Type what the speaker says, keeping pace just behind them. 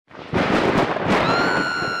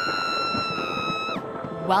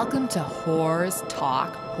Welcome to Whores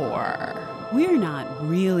Talk Horror. We're not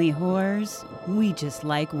really whores. We just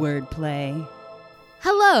like wordplay.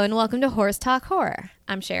 Hello and welcome to Whores Talk Horror.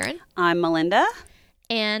 I'm Sharon. I'm Melinda.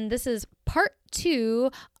 And this is part 2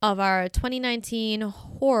 of our 2019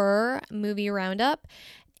 horror movie roundup.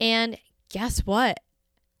 And guess what?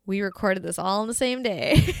 We recorded this all on the same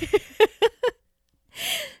day.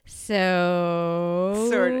 So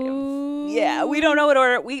Sort of. Yeah, we don't know what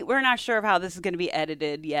order. We're not sure of how this is going to be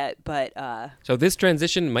edited yet, but So this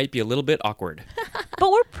transition might be a little bit awkward. but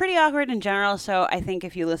we're pretty awkward in general, so I think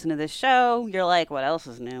if you listen to this show, you're like, what else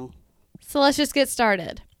is new? So let's just get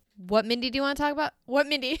started. What Mindy do you want to talk about? What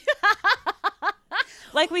Mindy?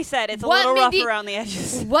 Like we said, it's a What little Mindy- rough around the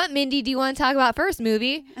edges. What Mindy do you want to talk about first,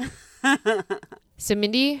 movie? So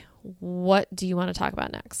Mindy, what do you want to talk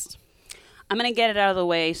about next? I'm going to get it out of the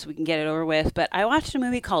way so we can get it over with, but I watched a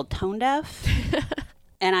movie called Tone Deaf,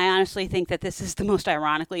 and I honestly think that this is the most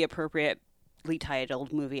ironically appropriately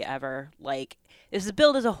titled movie ever. Like, this is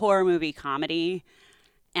billed as a horror movie comedy,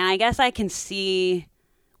 and I guess I can see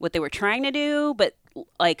what they were trying to do, but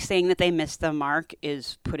like saying that they missed the mark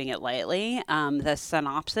is putting it lightly. The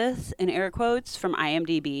synopsis, in air quotes, from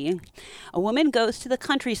IMDb. A woman goes to the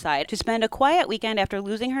countryside to spend a quiet weekend after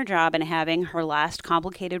losing her job and having her last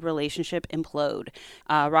complicated relationship implode.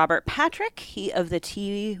 Robert Patrick, he of the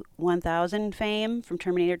T-1000 fame from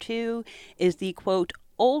Terminator 2, is the, quote,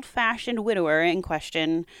 old-fashioned widower in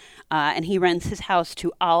question, and he rents his house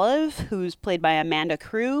to Olive, who's played by Amanda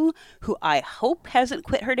Crew, who I hope hasn't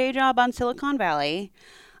quit her day job on Silicon Valley.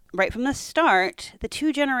 Right from the start, the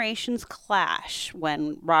two generations clash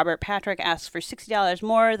when Robert Patrick asks for $60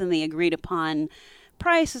 more than the agreed-upon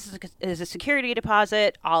price as a security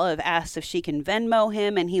deposit. Olive asks if she can Venmo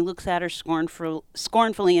him, and he looks at her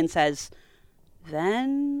scornfully and says,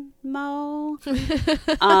 Venmo?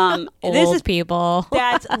 Old people.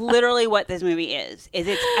 That's literally what this movie is. It's,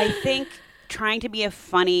 I think, trying to be a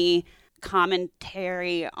funny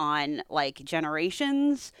commentary on, like,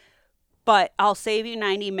 generations, but I'll save you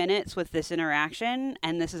 90 minutes with this interaction,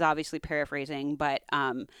 and this is obviously paraphrasing, but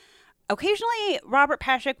occasionally Robert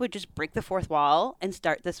Patrick would just break the fourth wall and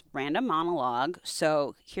start this random monologue.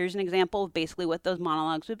 So here's an example of basically what those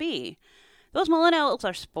monologues would be. Those millennials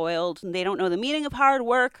are spoiled, and they don't know the meaning of hard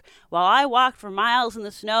work, while I walked for miles in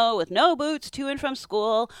the snow with no boots to and from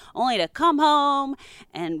school, only to come home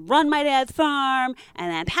and run my dad's farm,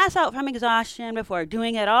 and then pass out from exhaustion before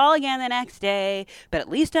doing it all again the next day. But at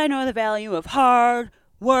least I know the value of hard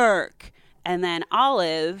work. And then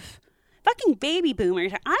Olive, fucking baby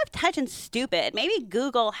boomers are out of touch and stupid. Maybe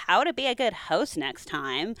Google how to be a good host next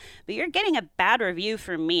time, but you're getting a bad review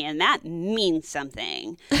from me, and that means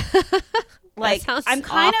something. Like, I'm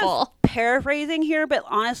kind of paraphrasing here, but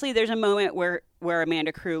honestly, there's a moment where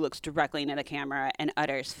Amanda Crew looks directly into the camera and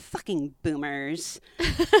utters, fucking boomers.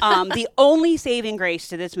 The only saving grace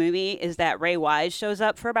to this movie is that Ray Wise shows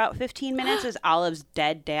up for about 15 minutes as Olive's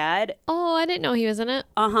dead dad. Oh, I didn't know he was in it.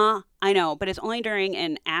 Uh-huh. I know, but it's only during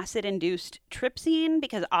an acid-induced trip scene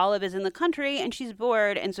because Olive is in the country and she's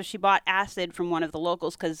bored, and so she bought acid from one of the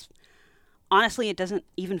locals because honestly, it doesn't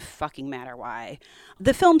even fucking matter why.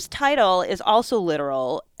 The film's title is also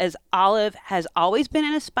literal, as Olive has always been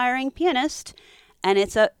an aspiring pianist, and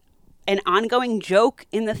it's an ongoing joke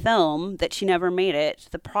in the film that she never made it.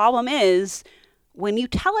 The problem is, when you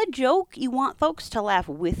tell a joke, you want folks to laugh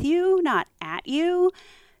with you, not at you.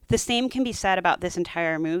 The same can be said about this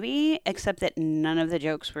entire movie, except that none of the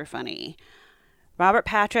jokes were funny. Robert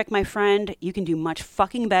Patrick, my friend, you can do much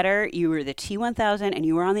fucking better. You were the T-1000 and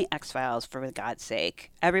you were on the X-Files, for God's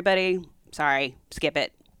sake. Everybody, sorry, skip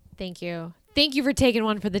it. Thank you. Thank you for taking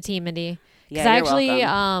one for the team, Mindy. Yeah, you're actually,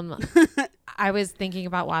 welcome. I was thinking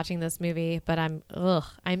about watching this movie, but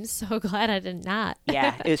I'm so glad I did not.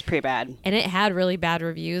 Yeah, it was pretty bad. And it had really bad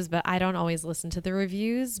reviews, but I don't always listen to the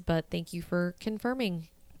reviews, but thank you for confirming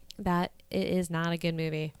that it is not a good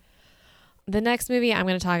movie. The next movie I'm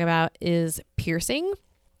going to talk about is Piercing,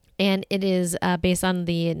 and it is based on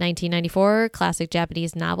the 1994 classic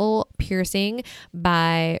Japanese novel Piercing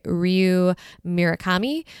by Ryu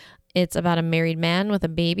Murakami. It's about a married man with a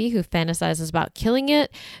baby who fantasizes about killing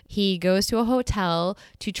it. He goes to a hotel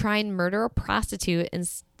to try and murder a prostitute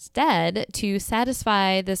instead to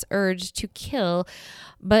satisfy this urge to kill,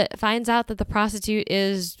 but finds out that the prostitute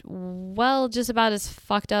is, well, just about as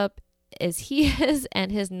fucked up as he is,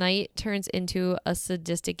 and his night turns into a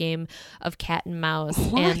sadistic game of cat and mouse.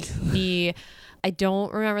 What? And I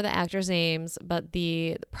don't remember the actors' names, but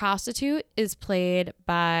the prostitute is played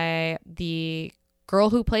by the girl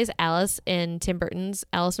who plays Alice in Tim Burton's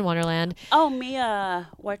Alice in Wonderland. Oh, Mia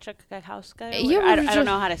Wasikowska. Yeah, I don't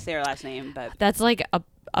know how to say her last name, but that's like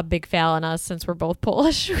a big fail on us since we're both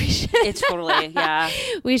Polish. It's totally, yeah.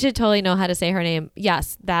 We should totally know how to say her name.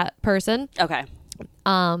 Yes, that person. Okay.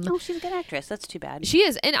 Oh, she's a good actress. That's too bad. She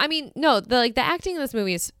is. And I mean, no, the acting in this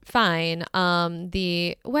movie is fine. Why'd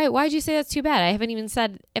you say that's too bad? I haven't even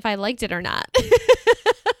said if I liked it or not.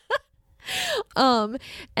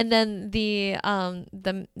 And then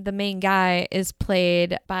the main guy is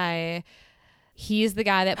played by, he's the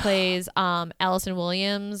guy that plays Allison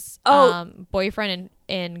Williams' boyfriend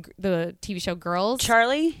in the TV show Girls.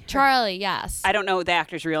 Charlie, yes. I don't know the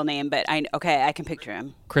actor's real name, but I can picture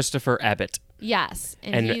him. Christopher Abbott. Yes.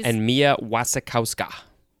 And Mia Wasikowska.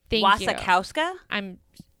 Thank Wasikowska?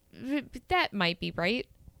 That might be right.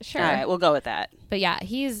 Sure. All right, we'll go with that. But yeah,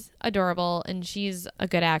 he's adorable and she's a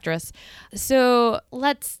good actress. So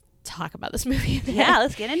let's talk about this movie. Yeah,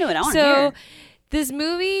 let's get into it. I want to hear. This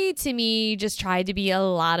movie to me just tried to be a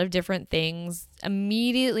lot of different things.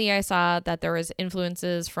 Immediately I saw that there was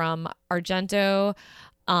influences from Argento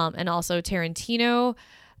and also Tarantino.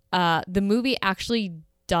 The movie actually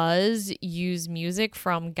does use music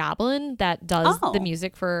from Goblin that does the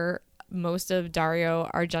music for most of Dario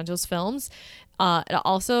Argento's films. It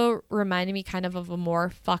also reminded me kind of a more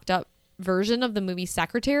fucked up version of the movie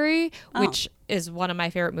Secretary, which is one of my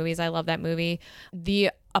favorite movies. I love that movie.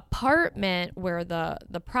 The apartment where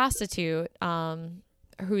the prostitute,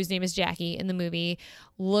 whose name is Jackie in the movie,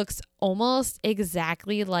 looks almost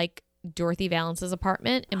exactly like Dorothy Valance's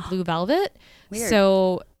apartment in Blue Velvet. Weird.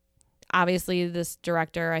 So obviously this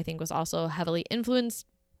director, I think, was also heavily influenced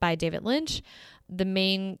by David Lynch. The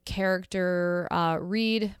main character,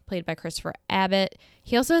 Reed, played by Christopher Abbott,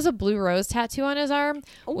 he also has a blue rose tattoo on his arm,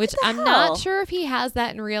 which I'm not sure if he has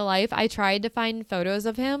that in real life. I tried to find photos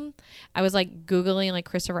of him. I was like Googling like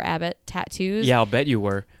Christopher Abbott tattoos. Yeah, I'll bet you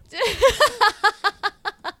were.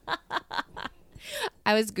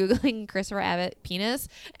 I was Googling Christopher Abbott penis.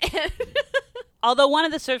 Although one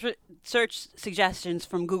of the search suggestions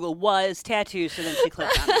from Google was tattoos, so then she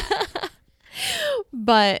clicked on that.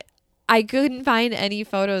 But I couldn't find any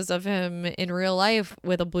photos of him in real life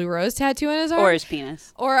with a blue rose tattoo on his arm. Or his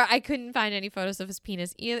penis. Or I couldn't find any photos of his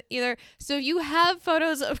penis either. So if you have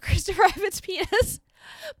photos of Christopher Abbott's penis,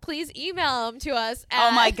 please email them to us at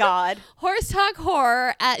Oh my God.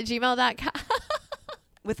 horsetalkhorror@gmail.com.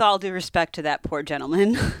 With all due respect to that poor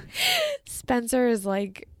gentleman. Spencer is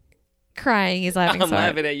like crying. He's laughing I'm so hard.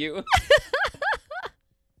 laughing at you.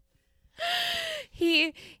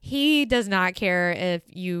 He does not care if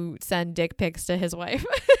you send dick pics to his wife.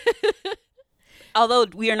 Although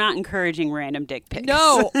we are not encouraging random dick pics.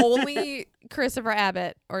 No, only Christopher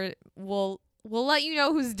Abbott, or we'll let you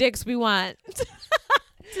know whose dicks we want.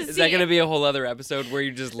 Is that going to be a whole other episode where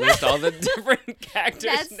you just list all the different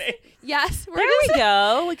actors' names? Yes. There we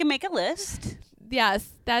go. We can make a list. Yes,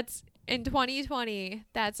 that's in 2020.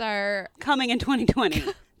 That's our Coming in 2020.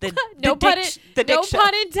 no pun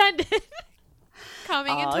intended.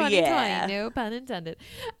 Coming in Oh, 2020. yeah. No pun intended.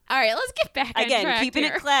 All right, let's get back on Again, track keeping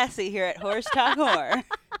here. it classy here at Horse Talk Horror.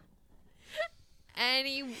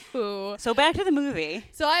 Anywho. So back to the movie.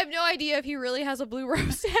 So I have no idea if he really has a blue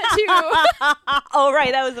rose tattoo. Oh,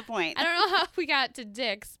 right. That was the point. I don't know how we got to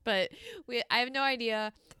dicks, but I have no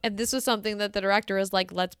idea if this was something that the director was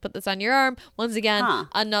like, let's put this on your arm. Once again,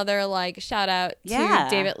 another like shout out to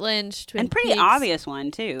David Lynch. Twin and pretty Peaks, obvious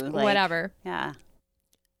one, too. Like, whatever. Yeah.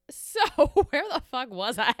 So where the fuck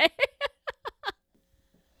was I?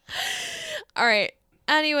 All right.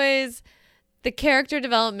 Anyways, the character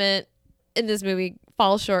development in this movie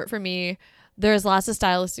falls short for me. There's lots of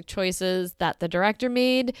stylistic choices that the director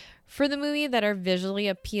made for the movie that are visually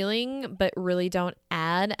appealing, but really don't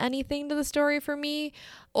add anything to the story for me.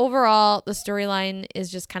 Overall, the storyline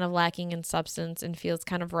is just kind of lacking in substance and feels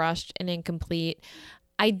kind of rushed and incomplete.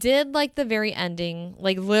 I did like the very ending,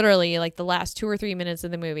 like literally like the last 2 or 3 minutes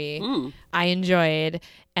of the movie. I enjoyed,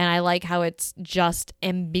 and I like how it's just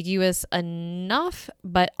ambiguous enough,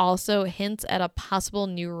 but also hints at a possible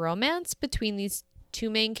new romance between these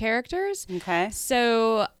two main characters. Okay.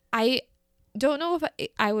 So I don't know if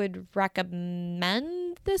I would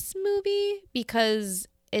recommend this movie because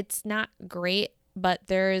it's not great, but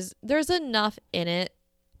there's enough in it,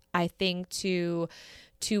 I think, to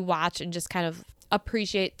watch and just kind of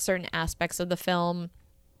appreciate certain aspects of the film.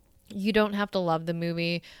 You don't have to love the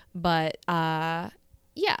movie, but yeah,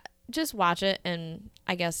 just watch it and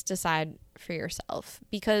I guess decide for yourself,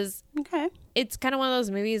 because it's kind of one of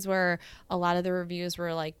those movies where a lot of the reviews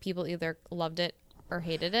were like people either loved it or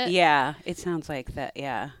hated it. Yeah, it sounds like that.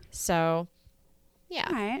 Yeah. So, yeah.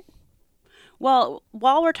 All right. Well,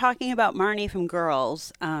 while we're talking about Marnie from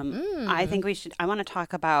Girls, I think I want to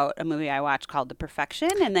talk about a movie I watched called The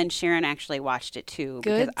Perfection, and then Sharon actually watched it too.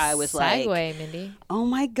 Good because I was segue, like, Mindy. oh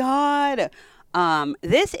my God.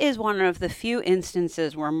 This is one of the few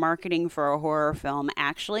instances where marketing for a horror film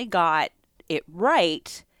actually got it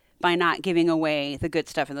right by not giving away the good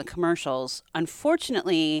stuff in the commercials.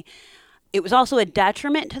 Unfortunately, it was also a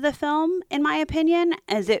detriment to the film, in my opinion,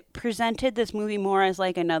 as it presented this movie more as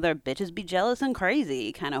like another bitches be jealous and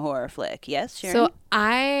crazy kind of horror flick. Yes, Sharon? So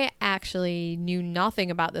I actually knew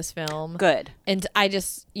nothing about this film. Good. And I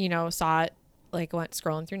just, saw it, like went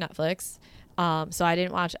scrolling through Netflix. So I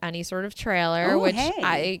didn't watch any sort of trailer, which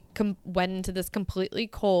I went into this completely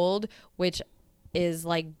cold, which is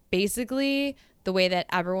like basically the way that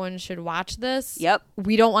everyone should watch this. Yep.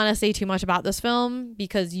 We don't want to say too much about this film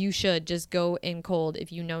because you should just go in cold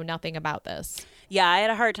if you know nothing about this. Yeah, I had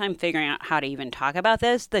a hard time figuring out how to even talk about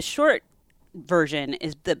this. The short version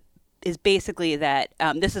is basically that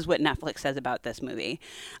this is what Netflix says about this movie.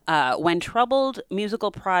 When troubled musical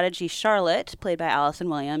prodigy Charlotte, played by Allison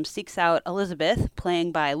Williams, seeks out Elizabeth,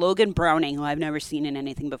 playing by Logan Browning, who I've never seen in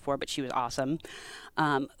anything before, but she was awesome,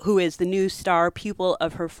 who is the new star pupil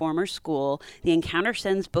of her former school, the encounter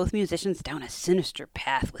sends both musicians down a sinister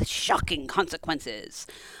path with shocking consequences.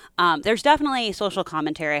 There's definitely social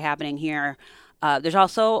commentary happening here. There's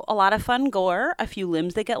also a lot of fun gore, a few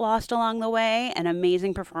limbs that get lost along the way, and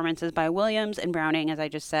amazing performances by Williams and Browning, as I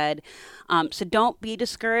just said. So don't be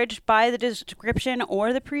discouraged by the description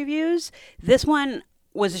or the previews. This one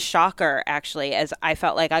was a shocker, actually, as I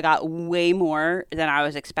felt like I got way more than I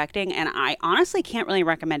was expecting, and I honestly can't really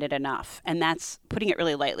recommend it enough. And that's putting it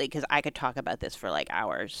really lightly because I could talk about this for like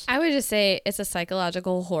hours. I would just say it's a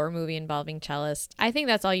psychological horror movie involving cellists. I think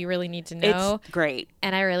that's all you really need to know. It's great.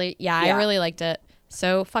 And I really liked it.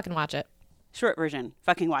 So fucking watch it. Short version.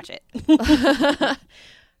 Fucking watch it.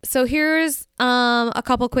 So here's a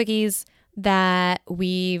couple quickies that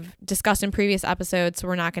we've discussed in previous episodes, so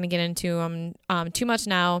we're not going to get into them too much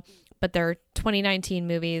now, but they're 2019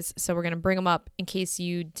 movies, so we're going to bring them up in case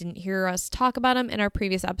you didn't hear us talk about them in our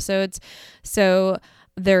previous episodes. So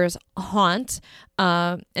there's Haunt,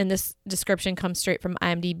 and this description comes straight from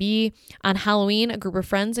IMDb. On Halloween, a group of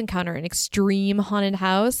friends encounter an extreme haunted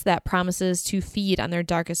house that promises to feed on their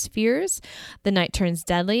darkest fears. The night turns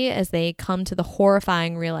deadly as they come to the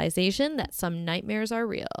horrifying realization that some nightmares are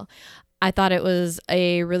real. I thought it was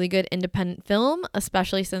a really good independent film,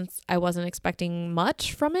 especially since I wasn't expecting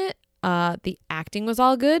much from it. The acting was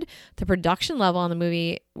all good. The production level on the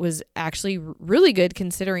movie was actually really good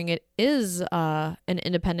considering it is an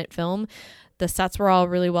independent film. The sets were all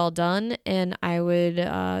really well done, and I would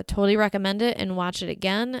totally recommend it and watch it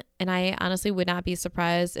again. And I honestly would not be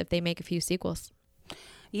surprised if they make a few sequels.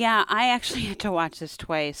 Yeah, I actually had to watch this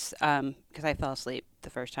twice because I fell asleep the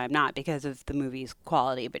first time, not because of the movie's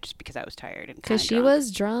quality, but just because I was tired and because she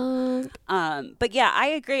was drunk. But yeah, I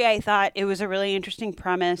agree. I thought it was a really interesting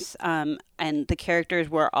premise, and the characters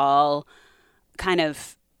were all kind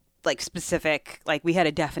of like specific. Like we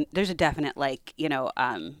had there's a definite like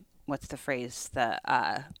what's the phrase?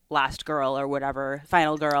 The last girl or whatever,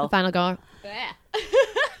 final girl. The final girl.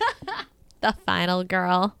 The final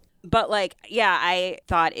girl. But like, yeah, I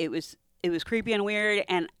thought it was creepy and weird.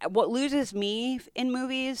 And what loses me in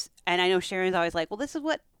movies, and I know Sharon's always like, well, this is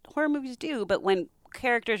what horror movies do. But when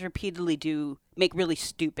characters repeatedly do make really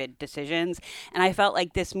stupid decisions, and I felt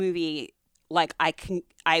like this movie, like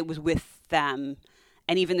I was with them,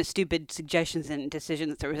 and even the stupid suggestions and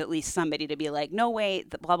decisions, there was at least somebody to be like, no,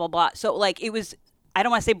 wait, blah, blah, blah. So like it was, I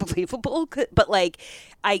don't want to say believable, but like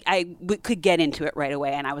I could get into it right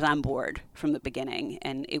away, and I was on board from the beginning,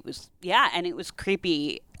 and it was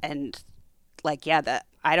creepy, and like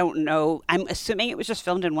I don't know, I'm assuming it was just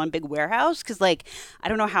filmed in one big warehouse because like I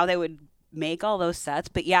don't know how they would make all those sets,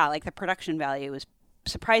 but yeah, like the production value was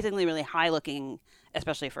surprisingly really high looking,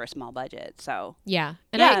 especially for a small budget. So yeah,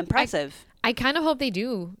 and impressive. I kind of hope they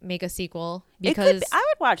do make a sequel because I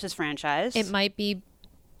would watch this franchise. It might be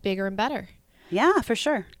bigger and better. Yeah, for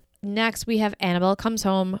sure. Next, we have Annabelle Comes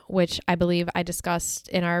Home, which I believe I discussed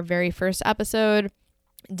in our very first episode.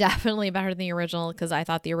 Definitely better than the original because I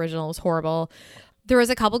thought the original was horrible. There was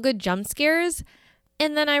a couple good jump scares.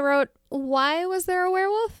 And then I wrote, why was there a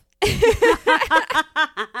werewolf?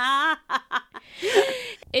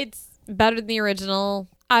 It's better than the original.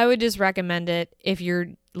 I would just recommend it if you're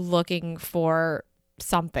looking for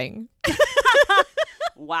something.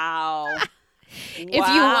 Wow. If you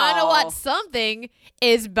want to watch something,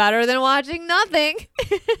 it's better than watching nothing.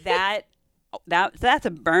 That's a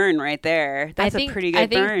burn right there. That's a pretty good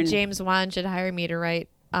burn. I think James Wan should hire me to write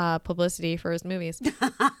publicity for his movies.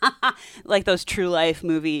 Like those True Life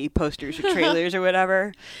movie posters or trailers or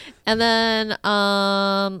whatever. And then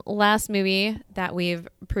last movie that we've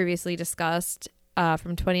previously discussed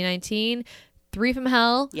from 2019, Three from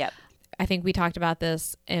Hell. Yep. I think we talked about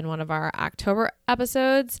this in one of our October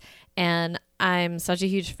episodes, and I'm such a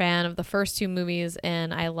huge fan of the first two movies,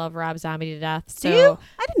 and I love Rob Zombie to death. So Do you?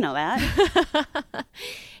 I didn't know that.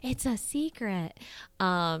 it's a secret.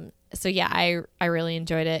 So yeah, I really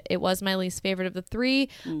enjoyed it. It was my least favorite of the three,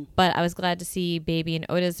 but I was glad to see Baby and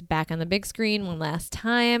Otis back on the big screen one last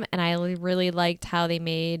time, and I really liked how they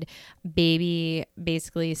made Baby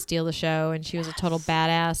basically steal the show, and she was a total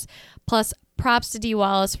badass. Plus, props to Dee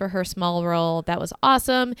Wallace for her small role. That was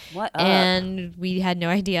awesome. What up? And we had no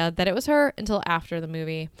idea that it was her until after the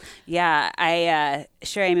movie. Yeah,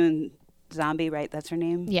 Sherry Moon Zombie, right? That's her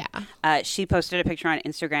name? Yeah. She posted a picture on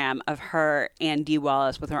Instagram of her and Dee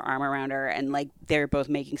Wallace with her arm around her, and like they're both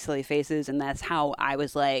making silly faces, and that's how I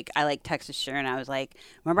was like, I like texted Sharon, I was like,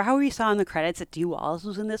 remember how we saw in the credits that Dee Wallace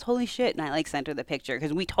was in this? Holy shit. And I like sent her the picture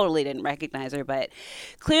because we totally didn't recognize her, but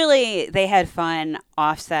clearly they had fun.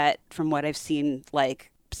 Offset, from what I've seen, like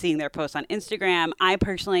seeing their posts on Instagram.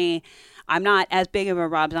 I'm not as big of a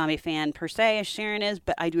Rob Zombie fan per se as Sharon is,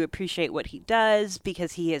 but I do appreciate what he does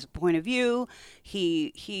because he has a point of view.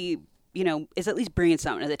 He is at least bringing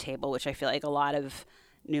something to the table, which I feel like a lot of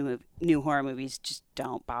new horror movies just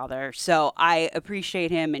don't bother. So I appreciate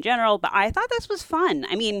him in general, but I thought this was fun.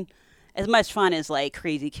 I mean, as much fun as like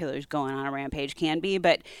crazy killers going on a rampage can be,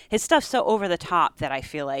 but his stuff's so over the top that I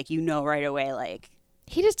feel like right away, like,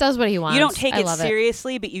 He just does what he wants. you don't take I it love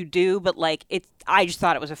seriously, but you do. But like I just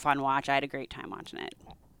thought it was a fun watch. I had a great time watching it.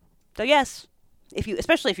 So yes,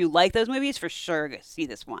 especially if you like those movies, for sure see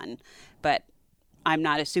this one. But I'm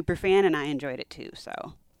not a super fan, and I enjoyed it too.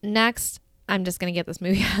 So Next, I'm just gonna get this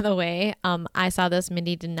movie out of the way. I saw this.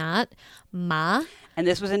 Mindy did not. Ma. and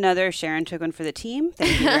this was another Sharon took one for the team.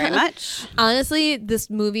 Thank you very much. Honestly, this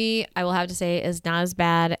movie, I will have to say, is not as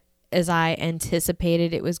bad as I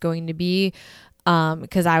anticipated it was going to be.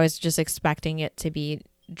 Because I was just expecting it to be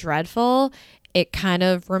dreadful. It kind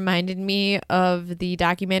of reminded me of the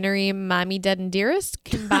documentary Mommy, Dead and Dearest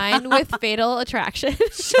combined with Fatal Attraction.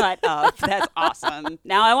 Shut up. That's awesome.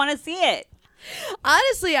 Now I want to see it.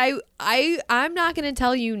 Honestly, I'm not going to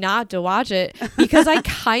tell you not to watch it because I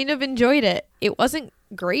kind of enjoyed it. It wasn't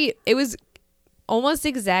great. It was almost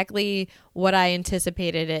exactly what I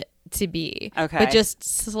anticipated it to be. Okay. But just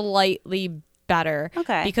slightly better.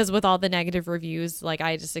 Okay. Because with all the negative reviews, like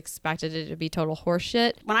I just expected it to be total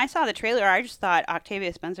horseshit. When I saw the trailer, I just thought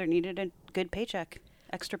Octavia Spencer needed a good paycheck.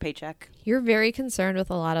 Extra paycheck. You're very concerned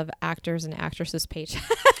with a lot of actors and actresses' paychecks.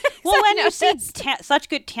 Well, when you see such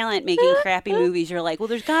good talent making crappy movies, you're like, well,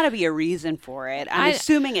 there's got to be a reason for it. I'm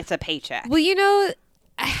assuming it's a paycheck. Well,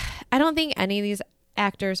 I don't think any of these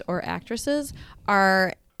actors or actresses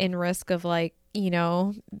are in risk of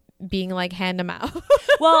being like hand to mouth.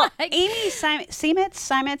 Well, Amy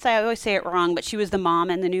Seimetz, I always say it wrong, but she was the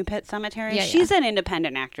mom in the New Pet Cemetery. Yeah, She's an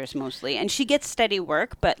independent actress mostly, and she gets steady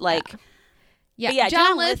work, but like... Yeah,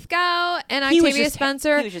 John Lithgow and Octavia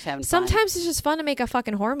Spencer. He was just having fun. Sometimes it's just fun to make a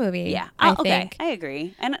fucking horror movie. Yeah. I okay. think. I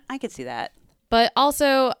agree. And I could see that. But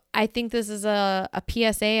also, I think this is a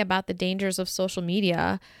PSA about the dangers of social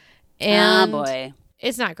media. And boy.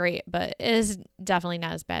 It's not great, but it is definitely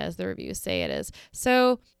not as bad as the reviews say it is.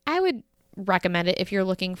 So I would recommend it if you're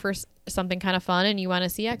looking for something kind of fun and you want to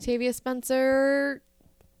see Octavia Spencer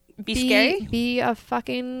be scary? Be a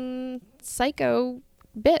fucking psycho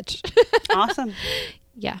bitch. Awesome.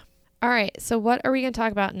 Yeah. All right. So what are we going to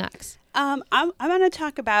talk about next? I'm going to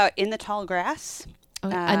talk about In the Tall Grass.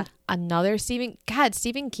 Another Stephen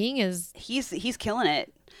King is... He's killing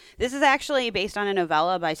it. This is actually based on a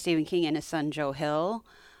novella by Stephen King and his son Joe Hill,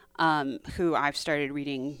 who I've started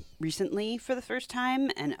reading recently for the first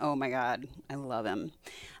time. And oh my God, I love him.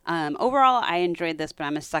 Overall, I enjoyed this, but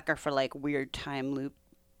I'm a sucker for like weird time loop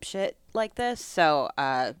shit like this. So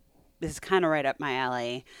this is kind of right up my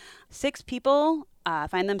alley. 6 people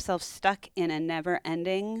find themselves stuck in a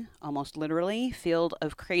never-ending, almost literally, field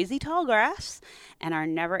of crazy tall grass and are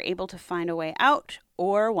never able to find a way out,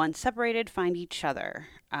 or once separated, find each other.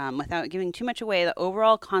 Without giving too much away, the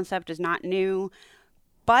overall concept is not new,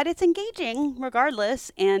 but it's engaging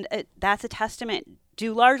regardless, and that's a testament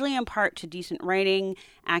due largely in part to decent writing,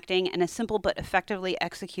 acting, and a simple but effectively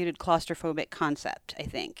executed claustrophobic concept, I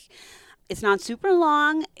think. It's not super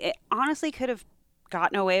long. It honestly could have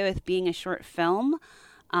gotten away with being a short film,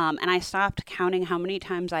 and I stopped counting how many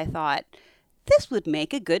times I thought, this would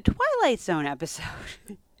make a good Twilight Zone episode.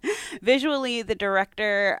 Visually, the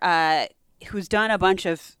director, who's done a bunch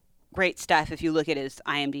of great stuff if you look at his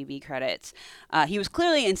IMDb credits. He was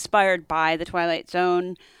clearly inspired by The Twilight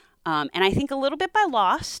Zone, and I think a little bit by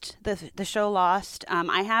Lost, the show Lost.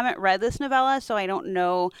 I haven't read this novella, so I don't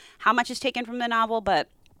know how much is taken from the novel, but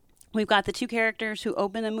we've got the two characters who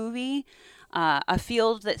open the movie, a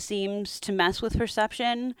field that seems to mess with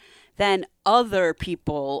perception, then other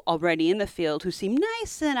people already in the field who seem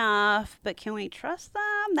nice enough, but can we trust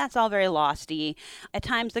them? That's all very Losty. At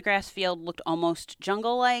times, the grass field looked almost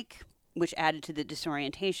jungle-like, which added to the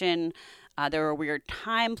disorientation. There were weird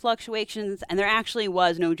time fluctuations, and there actually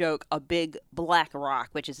was, no joke, a big black rock,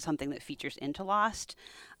 which is something that features into Lost.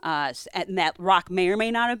 And that rock may or may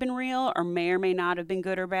not have been real, or may not have been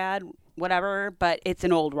good or bad, whatever, but it's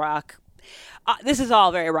an old rock. This is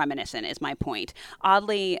all very reminiscent, is my point.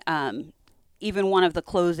 Oddly, even one of the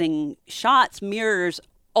closing shots mirrors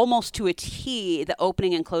almost to a T the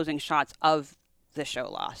opening and closing shots of the show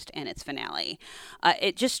Lost and its finale.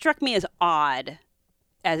 It just struck me as odd,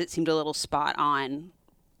 as it seemed a little spot on.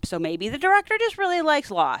 So maybe the director just really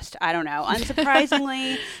likes Lost. I don't know.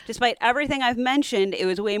 Unsurprisingly, despite everything I've mentioned, it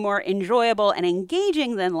was way more enjoyable and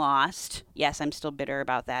engaging than Lost. Yes, I'm still bitter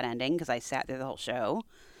about that ending because I sat through the whole show.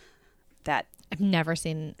 I've never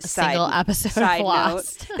seen a single episode of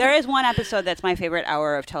Lost. There is one episode that's my favorite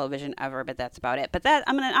hour of television ever, but that's about it. But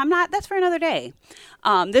that's for another day.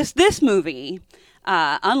 This movie,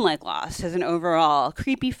 unlike Lost, has an overall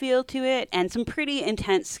creepy feel to it and some pretty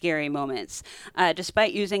intense, scary moments.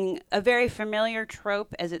 Despite using a very familiar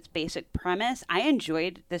trope as its basic premise, I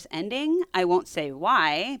enjoyed this ending. I won't say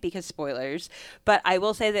why, because spoilers, but I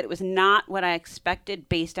will say that it was not what I expected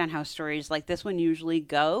based on how stories like this one usually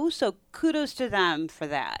go, so kudos to them for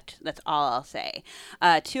that. That's all I'll say.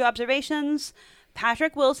 2 observations.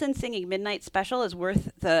 Patrick Wilson singing Midnight Special is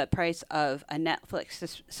worth the price of a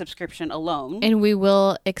Netflix subscription alone. And we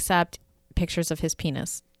will accept pictures of his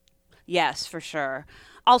penis. Yes, for sure.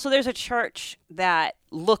 Also, there's a church that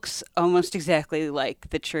looks almost exactly like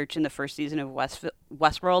the church in the first season of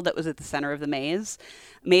Westworld that was at the center of the maze.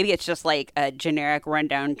 Maybe it's just like a generic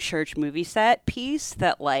rundown church movie set piece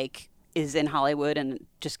that like is in Hollywood and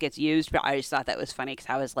just gets used. But I just thought that was funny because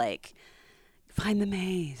I was like, find the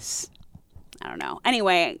maze. I don't know.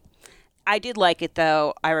 Anyway, I did like it,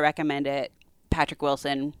 though. I recommend it. Patrick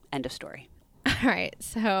Wilson, end of story. All right.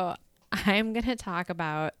 So I'm going to talk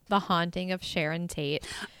about The Haunting of Sharon Tate.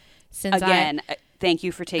 Thank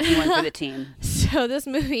you for taking one for the team. So this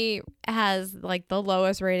movie has like the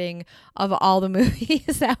lowest rating of all the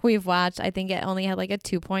movies that we've watched. I think it only had like a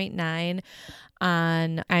 2.9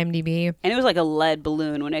 on IMDb. And it was like a lead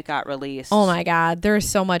balloon when it got released. Oh my God. There's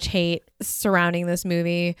so much hate surrounding this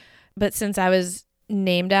movie. But since I was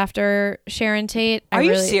named after Sharon Tate, Are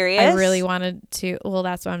you serious? I really wanted to. Well,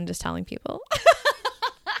 that's what I'm just telling people.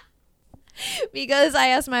 Because I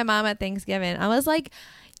asked my mom at Thanksgiving. I was like,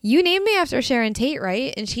 you named me after Sharon Tate,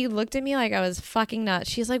 right? And she looked at me like I was fucking nuts.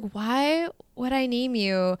 She's like, why would I name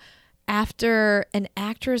you after an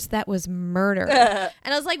actress that was murdered? And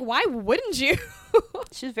I was like, why wouldn't you?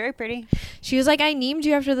 She's very pretty. She was like, I named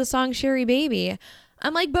you after the song Sherry Baby.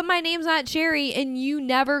 I'm like, but my name's not Sherry, and you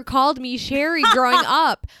never called me Sherry growing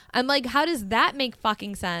up. I'm like, how does that make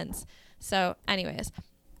fucking sense? So, anyways,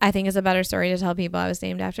 I think it's a better story to tell people I was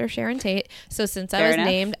named after Sharon Tate. So, since I was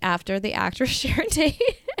named after the actress Sharon Tate,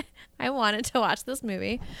 I wanted to watch this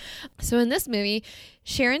movie. So, in this movie,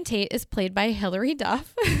 Sharon Tate is played by Hilary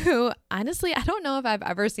Duff, who, honestly, I don't know if I've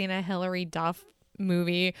ever seen a Hilary Duff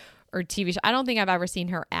movie or TV show. I don't think I've ever seen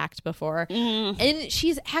her act before. And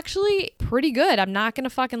she's actually pretty good. I'm not going to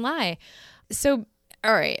fucking lie. So,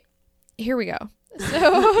 all right, here we go.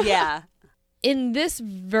 So, yeah. In this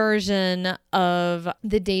version of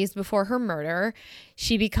the days before her murder,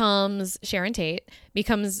 Sharon Tate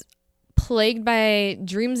becomes plagued by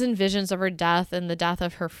dreams and visions of her death and the death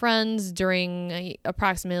of her friends during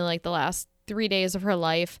approximately like the last 3 days of her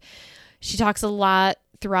life. She talks a lot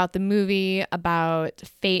throughout the movie about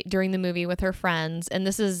fate during the movie with her friends. And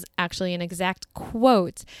this is actually an exact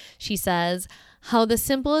quote. She says, "How the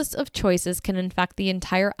simplest of choices can infect the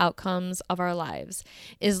entire outcomes of our lives.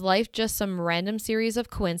 Is life just some random series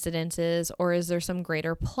of coincidences, or is there some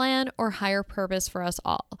greater plan or higher purpose for us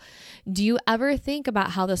all? Do you ever think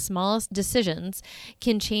about how the smallest decisions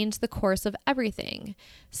can change the course of everything?"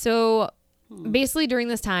 So basically during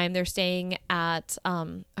this time, they're staying at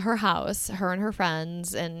her house, her and her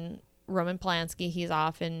friends, and Roman Polanski, he's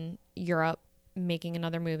off in Europe making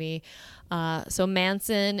another movie. So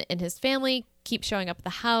Manson and his family keep showing up at the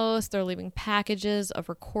house. They're leaving packages of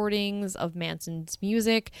recordings of Manson's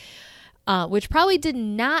music. which probably did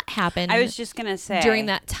not happen. I was just gonna say during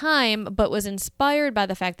that time, but was inspired by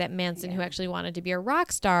the fact that Manson, who actually wanted to be a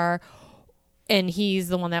rock star, and he's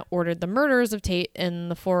the one that ordered the murders of Tate and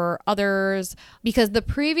the 4 others, because the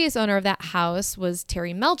previous owner of that house was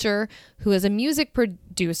Terry Melcher, who is a music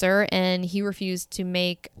producer, and he refused to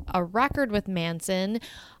make a record with Manson.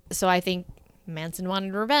 So I think Manson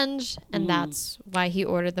wanted revenge, and that's why he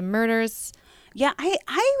ordered the murders. Yeah, I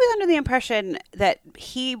was under the impression that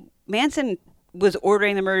Manson was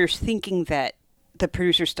ordering the murders thinking that the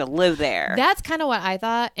producers still live there. That's kind of what I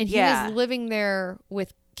thought. And he Yeah. was living there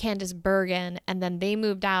with Candace Bergen, and then they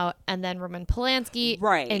moved out, and then Roman Polanski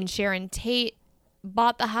Right. and Sharon Tate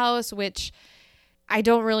bought the house, which I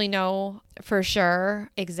don't really know for sure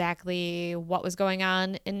exactly what was going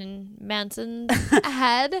on in Manson's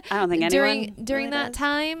head. I don't think anyone during really that does.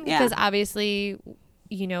 time, Yeah. because obviously,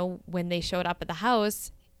 you know, when they showed up at the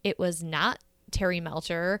house, it was not Terry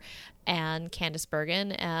Melcher and Candace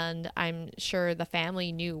Bergen, and I'm sure the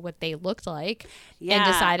family knew what they looked like and Yeah,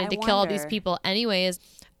 decided I to kill all these wonder. people anyways.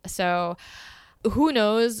 So who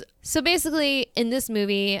knows? So basically, in this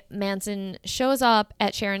movie, Manson shows up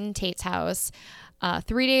at Sharon Tate's house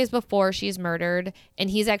 3 days before she's murdered, and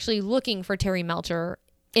he's actually looking for Terry Melcher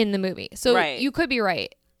in the movie. So Right. you could be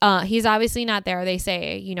right. He's obviously not there. They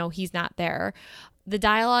say, you know, he's not there. The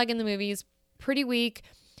dialogue in the movie is pretty weak.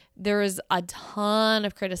 There is a ton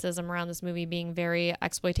of criticism around this movie being very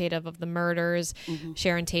exploitative of the murders.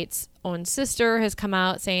 Sharon Tate's own sister has come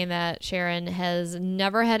out saying that Sharon has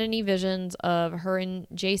never had any visions of her and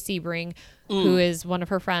Jay Sebring, who is one of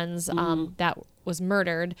her friends that was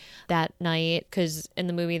murdered that night, because in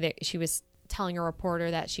the movie that she was telling a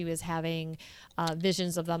reporter that she was having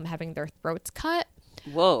visions of them having their throats cut.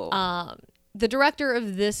 Whoa. The director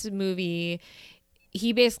of this movie,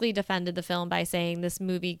 he basically defended the film by saying this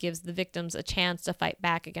movie gives the victims a chance to fight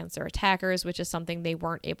back against their attackers, which is something they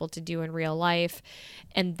weren't able to do in real life.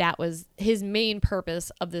 And that was his main purpose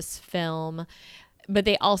of this film. But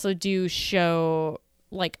they also do show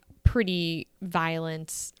like pretty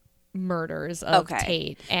violent murders of Okay.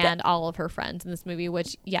 Tate and all of her friends in this movie,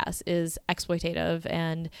 which, yes, is exploitative.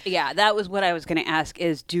 And Yeah, that was what I was going to ask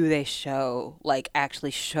is, do they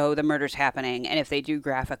actually show the murders happening? And if they do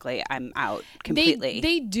graphically, I'm out completely.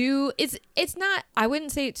 They do. It's not, I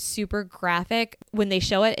wouldn't say it's super graphic. When they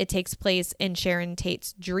show it, it takes place in Sharon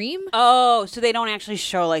Tate's dream. Oh, so they don't actually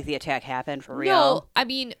show like the attack happened for real? No, I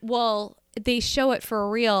mean, well, they show it for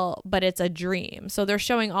real, but it's a dream. So they're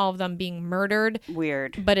showing all of them being murdered,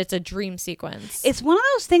 Weird. but it's a dream sequence. It's one of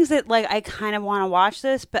those things that like I kind of want to watch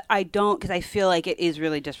this, but I don't, because I feel like it is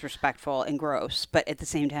really disrespectful and gross. But at the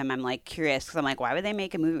same time, I'm like curious because I'm like, why would they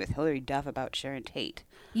make a movie with Hilary Duff about Sharon Tate?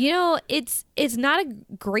 You know, it's not a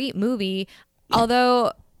great movie,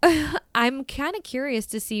 although I'm kind of curious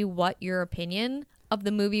to see what your opinion of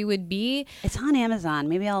the movie would be. It's on Amazon.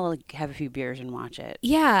 Maybe I'll like, have a few beers and watch it.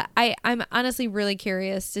 Yeah, I'm honestly really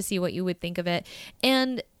curious to see what you would think of it.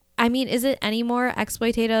 And I mean, is it any more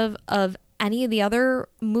exploitative of any of the other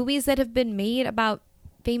movies that have been made about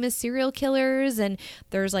famous serial killers? And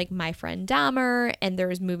there's like My Friend Dahmer, and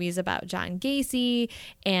there's movies about John Gacy,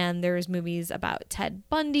 and there's movies about Ted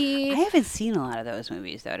Bundy. I haven't seen a lot of those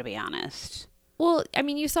movies though, to be honest. Well, I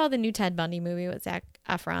mean, you saw the new Ted Bundy movie with Zac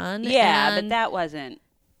Efron. Yeah, but and that wasn't.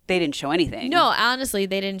 They didn't show anything. no, honestly,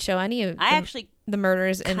 they didn't show any of I actually the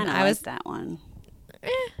murders, and kind of I was liked that one.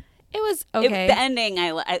 it was okay. The ending,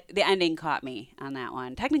 the ending caught me on that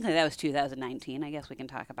one. Technically, that was 2019. I guess we can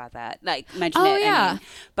talk about that. Like mention Oh, it. yeah. I mean.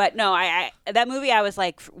 But no, I that movie, I was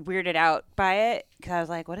like weirded out by it because I was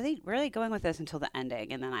like, where are they going with this until the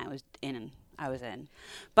ending? And then I was in.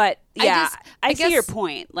 But yeah, I see your guess-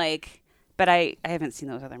 point. Like, but I haven't seen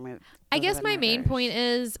those other movies. I guess my main point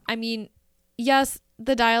is, I mean, yes,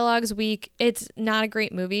 the dialogue's weak. It's not a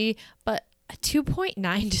great movie, but a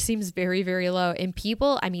 2.9 just seems very, very low. And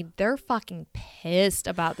people, I mean, they're fucking pissed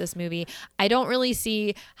about this movie. I don't really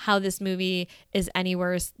see how this movie is any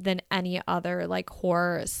worse than any other like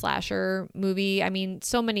horror slasher movie. I mean,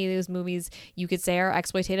 so many of those movies you could say are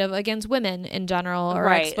exploitative against women in general, or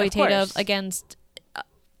Right, of exploitative course. against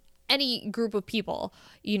any group of people,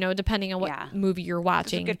 you know, depending on what Yeah. movie you're It's a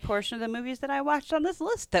watching. good portion of the movies that I watched on this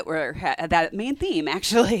list that were that main theme,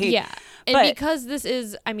 actually. Yeah. And But- because this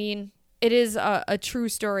is, I mean, it is a true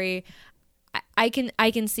story, I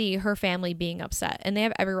can see her family being upset, and they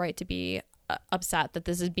have every right to be upset that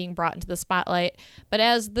this is being brought into the spotlight. But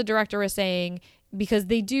as the director was saying, because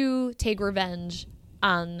they do take revenge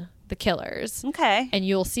on the killers, Okay. and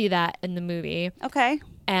you'll see that in the movie. Okay.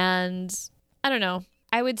 And I don't know.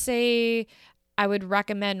 I would say I would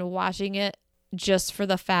recommend watching it just for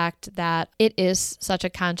the fact that it is such a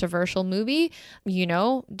controversial movie.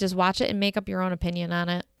 Just watch it and make up your own opinion on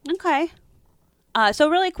it. Okay. So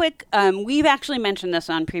really quick, we've actually mentioned this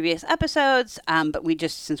on previous episodes, but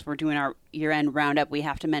since we're doing our year-end roundup, we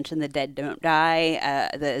have to mention The Dead Don't Die,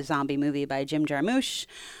 the zombie movie by Jim Jarmusch.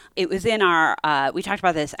 It was in our, we talked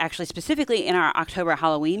about this actually specifically in our October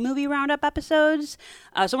Halloween movie roundup episodes.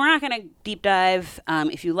 So we're not going to deep dive.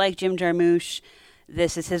 If you like Jim Jarmusch,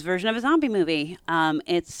 this is his version of a zombie movie.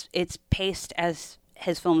 It's paced as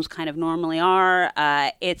his films kind of normally are.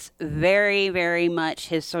 It's very, very much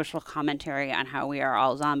his social commentary on how we are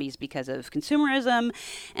all zombies because of consumerism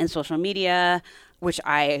and social media, which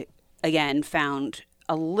I, again, found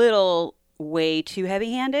a little way too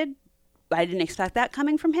heavy-handed. I didn't expect that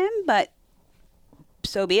coming from him, but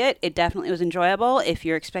so be it. It definitely was enjoyable. If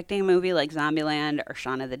you're expecting a movie like Zombieland or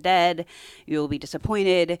Shaun of the Dead, you will be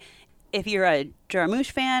disappointed. If you're a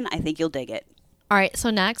Jarmusch fan, I think you'll dig it. All right, so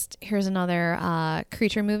next, here's another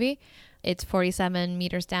creature movie. It's 47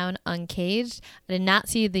 Meters Down, Uncaged. I did not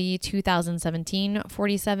see the 2017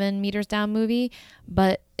 47 Meters Down movie,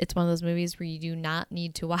 but it's one of those movies where you do not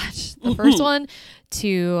need to watch the first one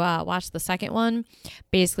to watch the second one.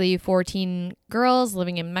 Basically, 14 girls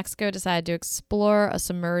living in Mexico decide to explore a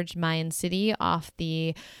submerged Mayan city off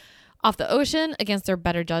the ocean against their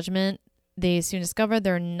better judgment. They soon discover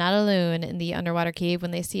they're not alone in the underwater cave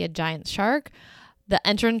when they see a giant shark. The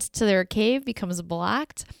entrance to their cave becomes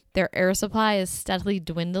blocked. Their air supply is steadily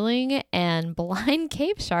dwindling, and blind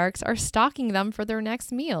cave sharks are stalking them for their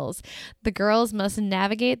next meals. The girls must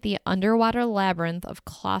navigate the underwater labyrinth of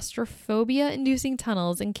claustrophobia-inducing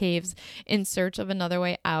tunnels and caves in search of another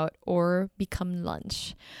way out or become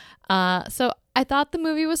lunch. So I thought the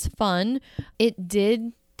movie was fun. It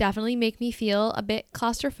did definitely make me feel a bit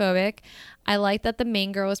claustrophobic. I like that the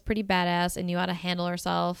main girl was pretty badass and knew how to handle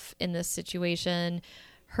herself in this situation.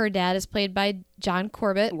 Her dad is played by John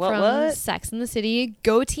Corbett from Sex and the City.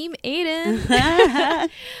 Go Team Aiden.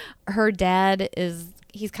 Her dad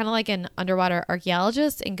he's kind of like an underwater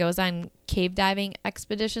archaeologist and goes on cave diving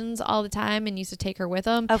expeditions all the time and used to take her with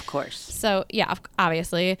him. Of course. So yeah,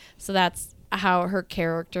 obviously. So that's how her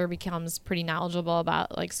character becomes pretty knowledgeable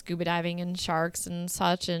about like scuba diving and sharks and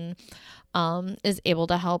such, and is able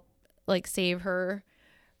to help like save her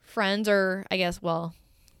friends, or I guess, well,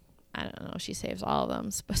 I don't know, she saves all of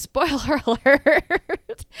them. Spoiler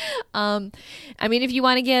alert. I mean, if you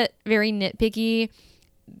want to get very nitpicky,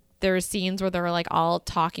 there's scenes where they're like all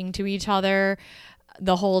talking to each other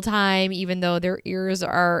the whole time, even though their ears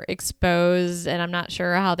are exposed, and I'm not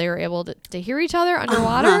sure how they were able to hear each other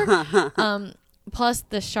underwater. Plus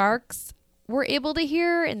the sharks were able to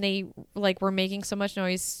hear, and they like were making so much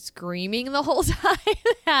noise screaming the whole time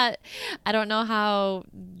that I don't know how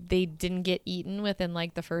they didn't get eaten within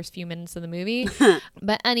like the first few minutes of the movie.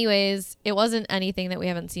 But anyways, it wasn't anything that we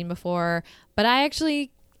haven't seen before, but I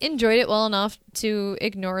actually enjoyed it well enough to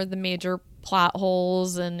ignore the major plot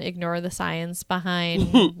holes and ignore the science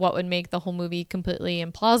behind what would make the whole movie completely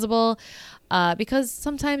implausible, because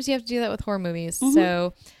sometimes you have to do that with horror movies.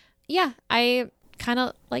 So yeah, I kind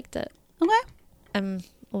of liked it. Okay. I'm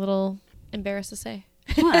a little embarrassed to say.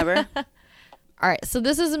 Whatever. All right, so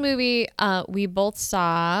this is a movie we both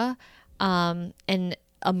saw, and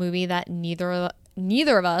a movie that neither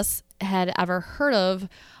of us had ever heard of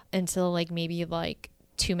until like maybe like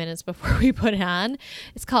 2 minutes before we put it on.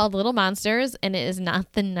 It's called Little Monsters, and it is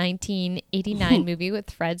not the 1989 movie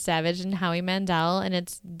with Fred Savage and Howie Mandel, and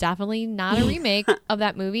it's definitely not a remake of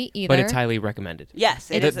that movie either. But it's highly recommended.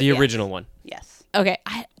 Yes, it is. The original one. Yes. Okay,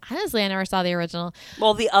 I never saw the original.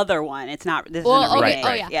 Well, the other one. It's not. This Well, isn't a okay.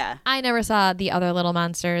 remake. Oh, yeah. I never saw the other Little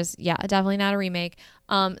Monsters. Yeah, definitely not a remake.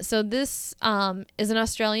 So this is an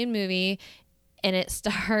Australian movie, and it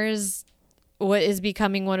stars what is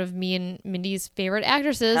becoming one of me and Mindy's favorite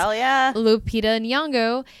actresses. Hell yeah. Lupita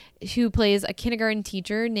Nyong'o, who plays a kindergarten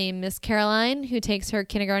teacher named Miss Caroline, who takes her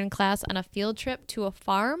kindergarten class on a field trip to a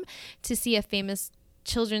farm to see a famous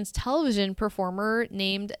children's television performer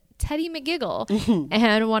named Teddy McGiggle,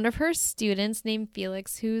 and one of her students named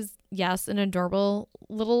Felix, who's, yes, an adorable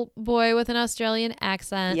little boy with an Australian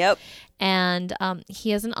accent. Yep. And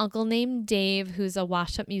he has an uncle named Dave, who's a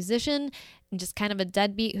washed-up musician and just kind of a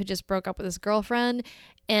deadbeat who just broke up with his girlfriend.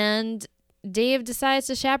 And Dave decides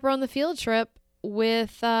to chaperone the field trip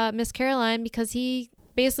with Miss Caroline because he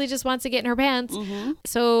basically just wants to get in her pants.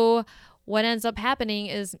 So what ends up happening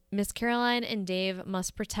is Miss Caroline and Dave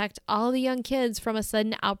must protect all the young kids from a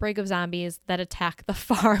sudden outbreak of zombies that attack the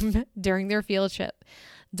farm during their field trip.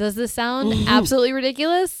 Does this sound absolutely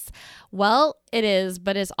ridiculous? Well, it is,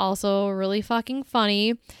 but it's also really fucking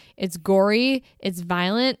funny. It's gory, it's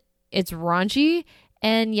violent, It's raunchy.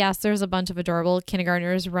 And yes, there's a bunch of adorable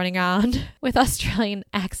kindergartners running on with Australian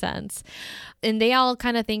accents. And they all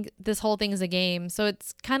kind of think this whole thing is a game. So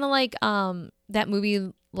it's kind of like that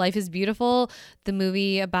movie Life is Beautiful, the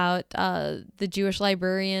movie about the Jewish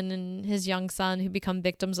librarian and his young son who become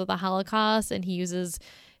victims of the Holocaust. And he uses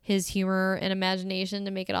his humor and imagination to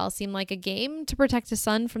make it all seem like a game to protect his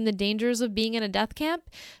son from the dangers of being in a death camp.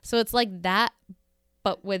 So it's like that,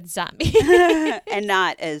 but with zombies. And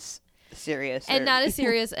not as serious. And not as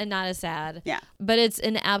serious and not as sad. Yeah. But it's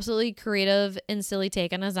an absolutely creative and silly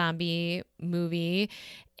take on a zombie movie.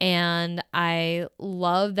 And I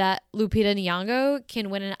love that Lupita Nyong'o can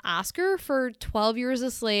win an Oscar for 12 Years a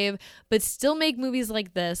Slave, but still make movies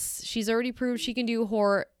like this. She's already proved she can do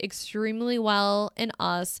horror extremely well in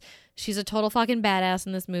Us. She's a total fucking badass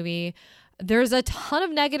in this movie. There's a ton of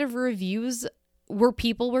negative reviews where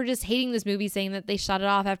people were just hating this movie, saying that they shut it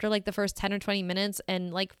off after like the first 10 or 20 minutes,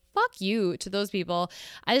 and like, fuck you to those people.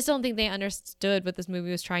 I just don't think they understood what this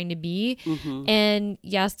movie was trying to be. And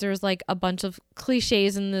yes, there's like a bunch of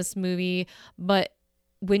cliches in this movie, but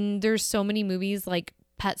when there's so many movies like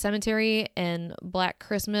Pet Sematary and Black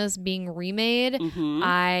Christmas being remade,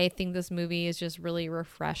 I think this movie is just really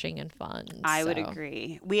refreshing and fun. I would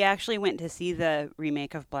agree. We actually went to see the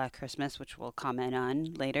remake of Black Christmas, which we'll comment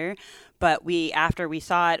on later. But after we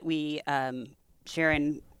saw it,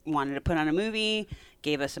 Sharon wanted to put on a movie,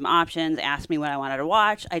 gave us some options, asked me what I wanted to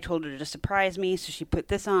watch. I told her to surprise me, so she put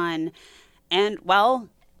this on. And, well,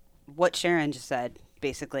 what Sharon just said,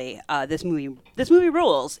 basically, this movie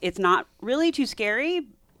rules. It's not really too scary,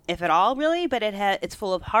 if at all, really, but it's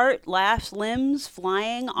full of heart, laughs, limbs,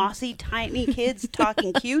 flying, Aussie tiny kids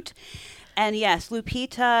talking cute. And yes,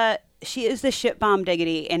 Lupita, she is the shit bomb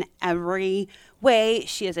diggity in every way.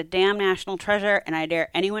 She is a damn national treasure, and I dare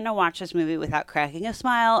anyone to watch this movie without cracking a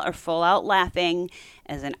smile or full out laughing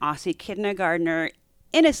as an Aussie kindergartner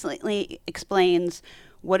innocently explains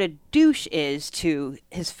what a douche is to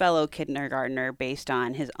his fellow kindergartner based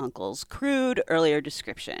on his uncle's crude earlier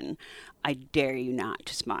description. I dare you not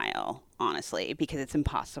to smile, honestly, because it's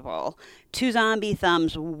impossible. 2 zombie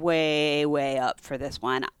thumbs way, way up for this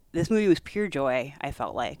one. This movie was pure joy, I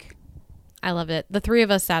felt like. I loved it. The three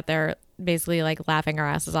of us sat there basically like laughing our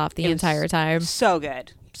asses off the entire time. So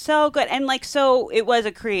good. So good. And so it was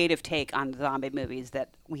a creative take on zombie movies that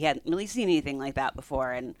we hadn't really seen anything like that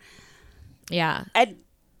before. And yeah.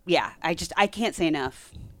 I can't say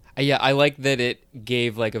enough. Yeah, I like that it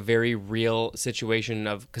gave like a very real situation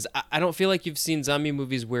of, because I don't feel like you've seen zombie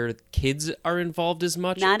movies where kids are involved as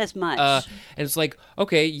much. Not as much. And it's like,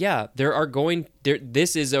 okay, yeah,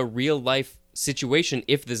 this is a real life situation.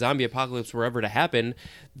 If the zombie apocalypse were ever to happen,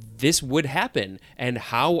 this would happen. And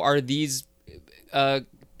how are these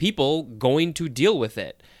people going to deal with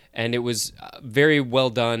it? And it was very well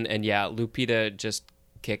done. And yeah, Lupita just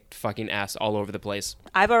kicked fucking ass all over the place.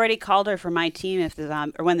 I've already called her for my team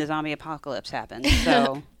when the zombie apocalypse happens.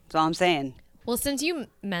 So that's all I'm saying. Well, since you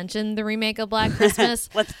mentioned the remake of Black Christmas,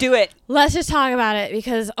 let's do it. Let's just talk about it,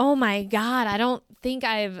 because oh my God, I don't think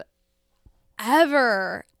I've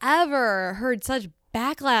ever heard such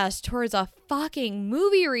backlash towards a fucking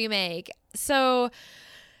movie remake. So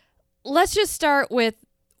let's just start with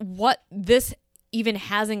what this even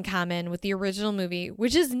has in common with the original movie,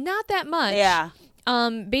 which is not that much. Yeah.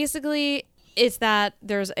 Basically, it's that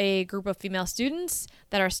there's a group of female students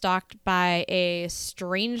that are stalked by a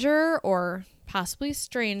stranger, or possibly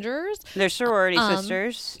strangers. They're sorority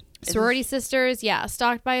sisters. Sorority sisters, yeah,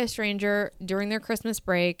 stalked by a stranger during their Christmas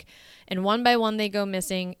break, and one by one they go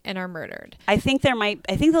missing and are murdered. I think the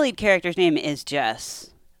lead character's name is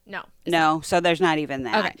Jess. No, so there's not even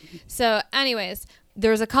that. Okay. So, anyways,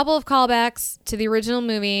 there's a couple of callbacks to the original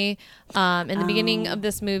movie. In the beginning of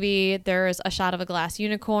this movie, there's a shot of a glass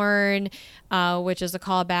unicorn, which is a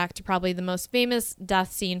callback to probably the most famous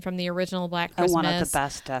death scene from the original Black Christmas. One of the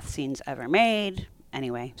best death scenes ever made.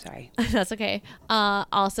 Anyway, sorry. That's okay.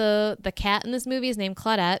 Also, the cat in this movie is named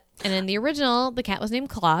Claudette, and in the original, the cat was named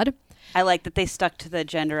Claude. I like that they stuck to the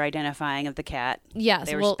gender identifying of the cat. Yes.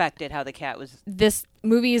 They respected how the cat was. This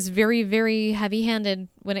movie is very, very heavy-handed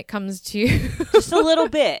when it comes to... Just a little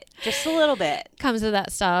bit. Just a little bit. Comes to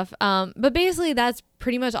that stuff. But basically, that's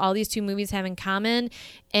pretty much all these two movies have in common.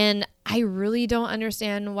 And I really don't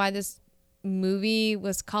understand why this movie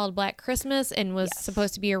was called Black Christmas and was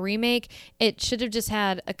supposed to be a remake. It should have just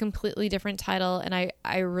had a completely different title, and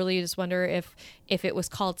I really just wonder if it was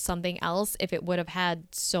called something else, if it would have had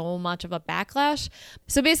so much of a backlash.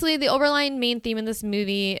 So basically, the overlying main theme of this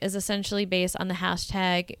movie is essentially based on the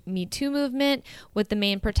hashtag #MeToo movement, with the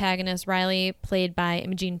main protagonist Riley, played by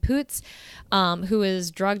Imogen Poots, who is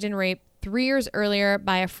drugged and raped 3 years earlier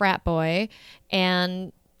by a frat boy,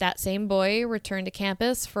 and that same boy returned to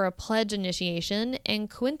campus for a pledge initiation, and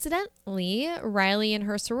coincidentally, Riley and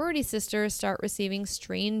her sorority sisters start receiving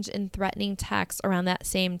strange and threatening texts around that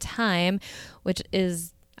same time, which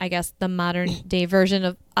is, I guess, the modern day version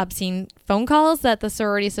of obscene phone calls that the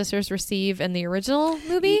sorority sisters receive in the original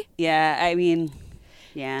movie. Yeah, I mean,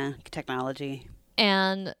 yeah, technology.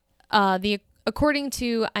 And according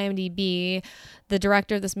to IMDb, the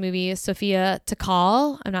director of this movie is Sophia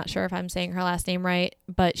Takal. I'm not sure if I'm saying her last name right,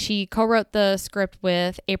 but she co-wrote the script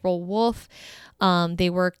with April Wolf. They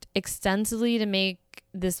worked extensively to make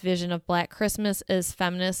this vision of Black Christmas as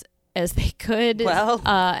feminist as they could. Well.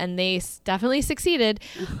 And they definitely succeeded.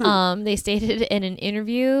 They stated in an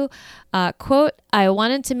interview, quote, "I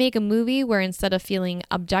wanted to make a movie where instead of feeling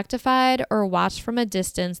objectified or watched from a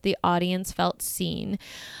distance, the audience felt seen.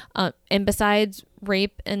 And besides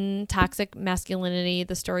rape and toxic masculinity,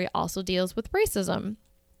 the story also deals with racism."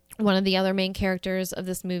 One of the other main characters of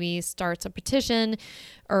this movie starts a petition,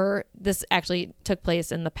 or this actually took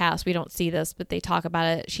place in the past. We don't see this, but they talk about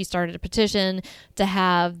it. She started a petition to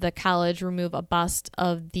have the college remove a bust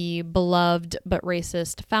of the beloved but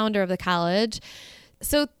racist founder of the college.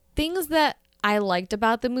 So things that I liked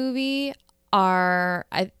about the movie are,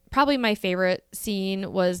 probably my favorite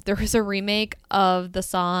scene was there was a remake of the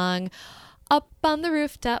song Up on the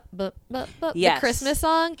Rooftop, Yes. the Christmas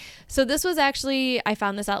song. So this was actually, I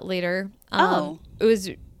found this out later. It was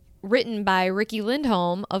written by Ricky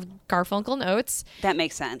Lindholm of Garfunkel and Oates. That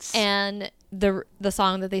makes sense. And the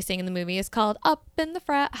song that they sing in the movie is called Up in the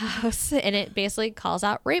Frat House. And it basically calls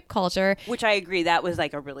out rape culture. Which I agree, that was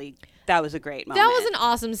like that was a great moment. That was an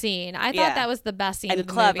awesome scene. I thought that was the best scene and of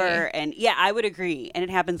the clever, movie. and yeah, I would agree. And it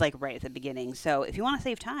happens like right at the beginning. So if you want to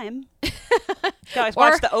save time, you always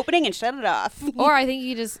watch the opening and shut it off. Or I think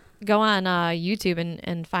you just go on YouTube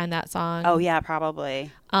and find that song. Oh yeah,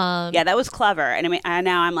 probably. Yeah, that was clever. And I mean,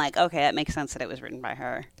 now I'm like, okay, that makes sense that it was written by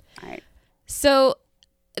her. All right. So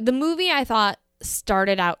the movie, I thought,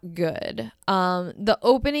 started out good. The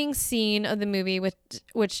opening scene of the movie,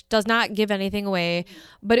 which does not give anything away,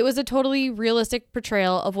 but it was a totally realistic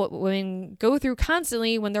portrayal of what women go through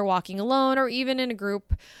constantly when they're walking alone or even in a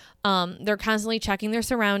group. They're constantly checking their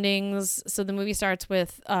surroundings. So the movie starts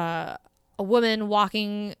with a woman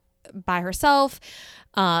walking by herself.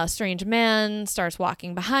 A strange man starts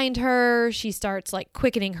walking behind her. She starts like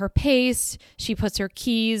quickening her pace. She puts her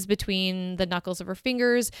keys between the knuckles of her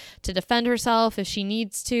fingers to defend herself if she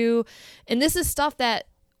needs to. And this is stuff that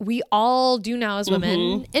we all do now as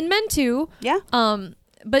women and men too. Yeah.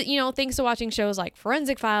 But thanks to watching shows like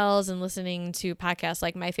Forensic Files and listening to podcasts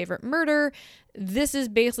like My Favorite Murder, this is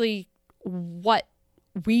basically what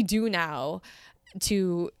we do now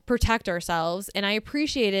to protect ourselves. And I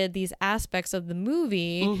appreciated these aspects of the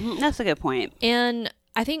movie. That's a good point. And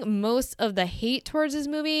I think most of the hate towards this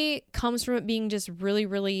movie comes from it being just really,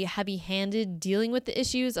 really heavy-handed dealing with the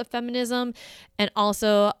issues of feminism. And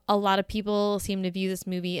also a lot of people seem to view this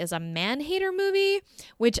movie as a man-hater movie,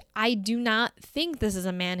 which I do not think this is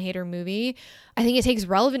a man-hater movie. I think it takes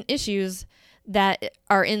relevant issues that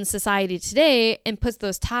are in society today and puts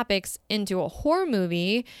those topics into a horror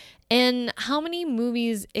movie. And how many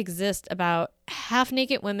movies exist about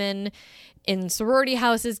half-naked women in sorority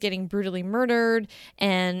houses getting brutally murdered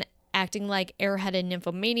and acting like airheaded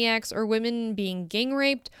nymphomaniacs, or women being gang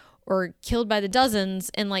raped or killed by the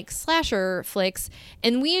dozens in like slasher flicks?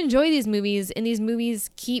 And we enjoy these movies, and these movies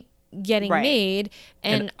keep getting made.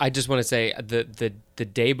 And I just want to say the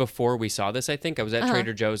day before we saw this, I think I was at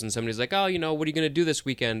Trader Joe's and somebody's like, oh, what are you going to do this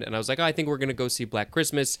weekend? And I was like, oh, I think we're going to go see Black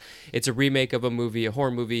Christmas. It's a remake of a horror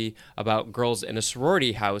movie about girls in a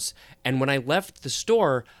sorority house. And when I left the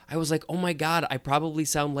store, I was like, oh my God, I probably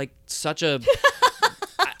sound like such a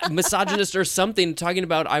misogynist or something, talking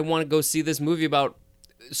about I want to go see this movie about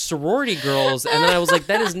sorority girls. And then I was like,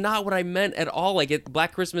 that is not what I meant at all. Like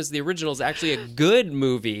Black Christmas, the original, is actually a good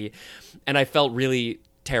movie. And I felt really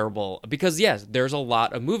terrible because yes, there's a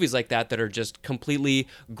lot of movies like that are just completely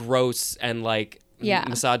gross and like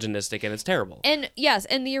misogynistic, and it's terrible. And yes,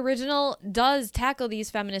 and the original does tackle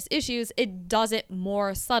these feminist issues. It does it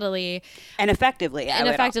more subtly and effectively.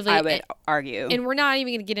 I would argue. And we're not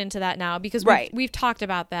even going to get into that now because we've talked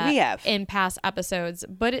about that in past episodes.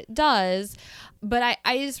 But it does. But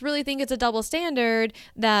I just really think it's a double standard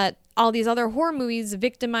that all these other horror movies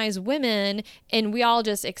victimize women, and we all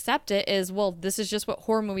just accept it as, well, this is just what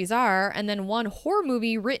horror movies are. And then one horror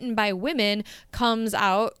movie written by women comes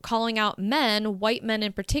out calling out men, white men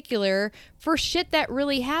in particular, for shit that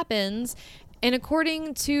really happens. And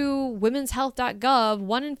according to womenshealth.gov,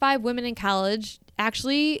 1 in 5 women in college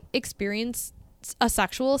actually experience a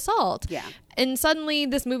sexual assault. Yeah. And suddenly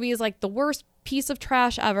this movie is like the worst piece of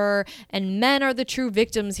trash ever, and men are the true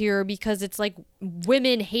victims here because it's like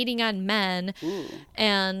women hating on men. Ooh.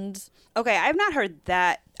 And Okay, I've not heard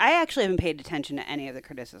that. I actually haven't paid attention to any of the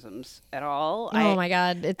criticisms at all. oh my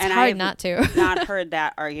God, it's and hard I've not to. not heard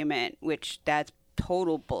that argument, which that's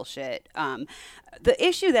total bullshit. The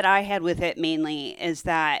issue that I had with it mainly is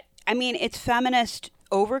that, I mean, it's feminist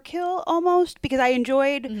overkill almost, because I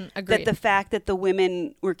enjoyed agreed. the fact that the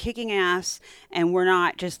women were kicking ass and we're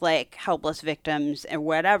not just like helpless victims or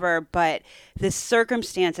whatever, but the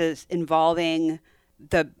circumstances involving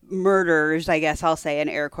the murders, I guess I'll say in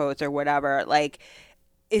air quotes or whatever, like,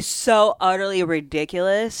 is so utterly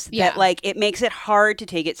ridiculous Yeah. that like it makes it hard to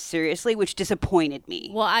take it seriously, which disappointed me.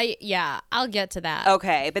 Well, I'll get to that.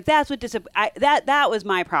 Okay, but that's what that was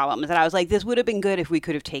my problem, is that I was like, this would have been good if we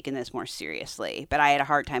could have taken this more seriously, but I had a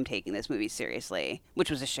hard time taking this movie seriously, which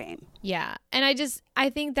was a shame. Yeah. And I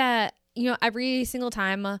think that, every single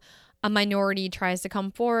time a minority tries to come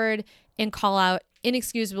forward and call out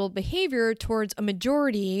inexcusable behavior towards a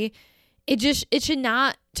majority, it should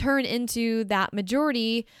not turn into that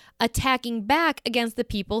majority attacking back against the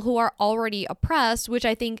people who are already oppressed, which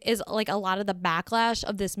I think is like a lot of the backlash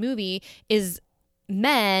of this movie is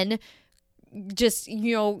men just,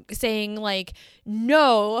 saying like,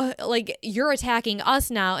 no, like you're attacking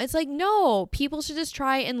us now. It's like, no, people should just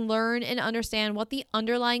try and learn and understand what the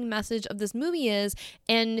underlying message of this movie is.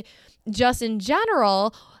 And just in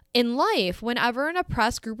general, in life, whenever an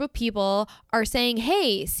oppressed group of people are saying,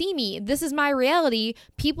 hey, see me, this is my reality,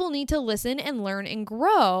 people need to listen and learn and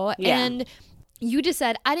grow. Yeah. And you just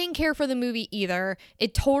said, I didn't care for the movie either.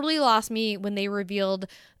 It totally lost me when they revealed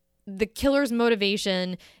the killer's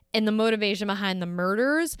motivation and the motivation behind the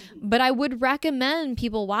murders. But I would recommend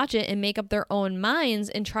people watch it and make up their own minds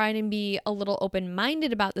and try and be a little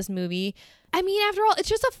open-minded about this movie. I mean, after all, it's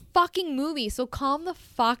just a fucking movie, so calm the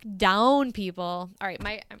fuck down, people. All right,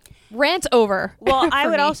 my rant over. Well, I for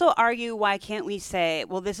would me. also argue, why can't we say,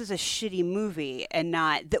 well, this is a shitty movie and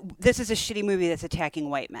not, this is a shitty movie that's attacking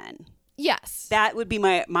white men? Yes. That would be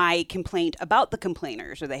my complaint about the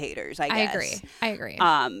complainers or the haters, I guess. I agree.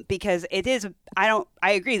 Because it is, I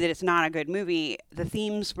agree that it's not a good movie. The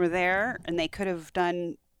themes were there and they could have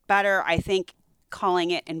done better, I think,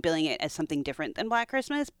 calling it and billing it as something different than Black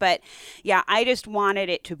Christmas. But yeah, I just wanted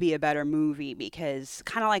it to be a better movie, because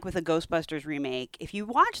kind of like with the Ghostbusters remake, if you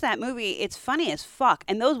watch that movie, it's funny as fuck.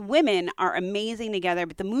 And those women are amazing together,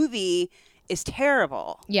 but the movie is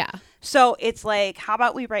terrible. Yeah. So it's like, how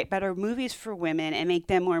about we write better movies for women and make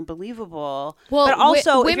them more believable? Well, but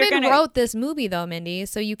also, if you're women gonna, wrote this movie, though, Mindy.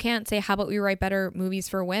 So you can't say, how about we write better movies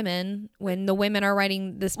for women when the women are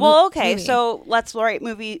writing this well, okay, movie? so let's write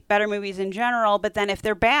better movies in general. But then if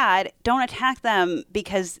they're bad, don't attack them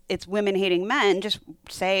because it's women hating men. Just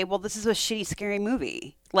say, well, this is a shitty, scary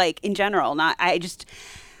movie. Like, in general,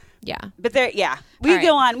 Yeah. But there, yeah, we All right.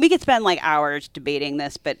 go on. We could spend like hours debating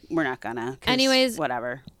this, but we're not gonna. 'Cause Anyways,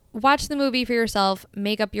 whatever. Watch the movie for yourself,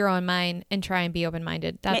 make up your own mind, and try and be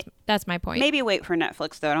open-minded. That's my point. Maybe wait for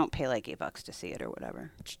Netflix though. Don't pay like $8 to see it or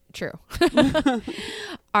whatever. True.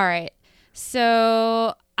 All right.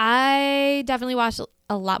 So I definitely watched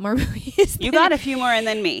a lot more movies. You got a few more in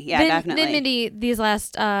than me. Yeah, definitely. Than Mindy these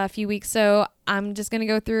last few weeks. So I'm just going to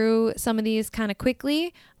go through some of these kind of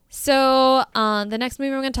quickly. So the next movie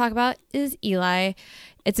we're going to talk about is Eli.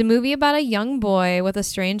 It's a movie about a young boy with a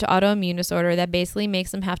strange autoimmune disorder that basically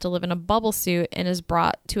makes him have to live in a bubble suit and is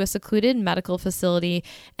brought to a secluded medical facility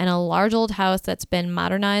in a large old house that's been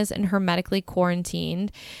modernized and hermetically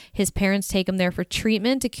quarantined. His parents take him there for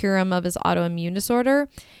treatment to cure him of his autoimmune disorder.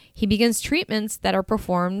 He begins treatments that are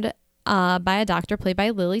performed by a doctor played by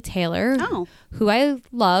Lily Taylor, who I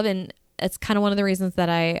love, and it's kind of one of the reasons that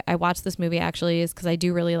I watched this movie actually is because I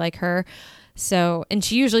do really like her. So, and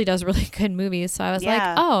she usually does really good movies. So I was like,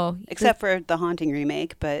 oh. Except for the Haunting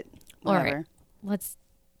remake, but whatever. All right. Let's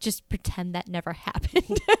just pretend that never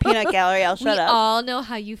happened. Peanut Gallery, I'll shut we up. all know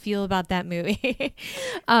how you feel about that movie.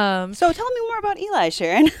 So tell me more about Eli,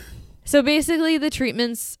 Sharon. So basically the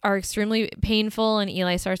treatments are extremely painful and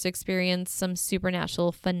Eli starts to experience some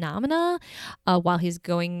supernatural phenomena while he's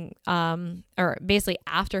going, or basically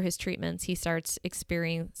after his treatments, he starts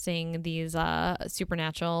experiencing these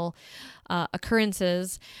supernatural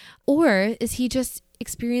occurrences. Or is he just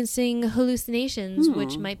experiencing hallucinations,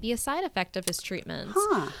 which might be a side effect of his treatments?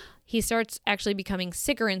 He starts actually becoming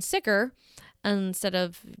sicker and sicker instead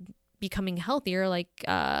of becoming healthier, like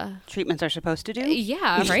treatments are supposed to do.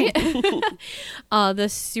 Yeah, right. The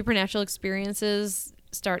supernatural experiences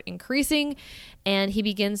start increasing and he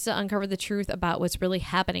begins to uncover the truth about what's really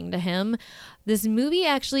happening to him. This movie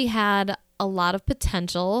actually had a lot of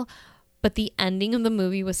potential, but the ending of the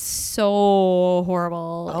movie was so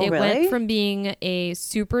horrible. Oh, it really? went from being a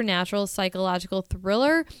supernatural psychological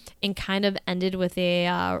thriller and kind of ended with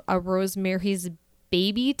a Rosemary's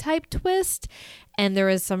Baby type twist, and there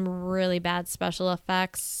was some really bad special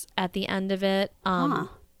effects at the end of it. I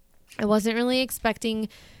wasn't really expecting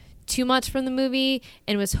too much from the movie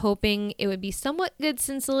and was hoping it would be somewhat good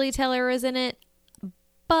since Lily Taylor was in it,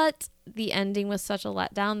 but the ending was such a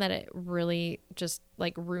letdown that it really just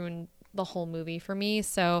like ruined the whole movie for me.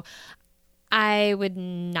 So I would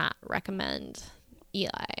not recommend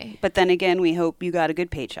Eli. But then again, we hope you got a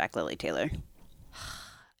good paycheck, Lily Taylor.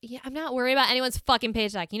 Yeah, I'm not worried about anyone's fucking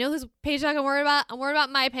paycheck. You know whose paycheck I'm worried about? I'm worried about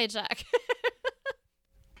my paycheck.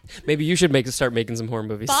 Maybe you should start making some horror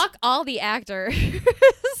movies. Fuck all the actors.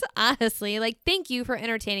 Honestly, like, thank you for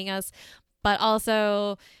entertaining us, but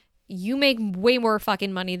also you make way more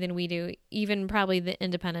fucking money than we do, even probably the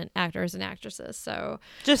independent actors and actresses. So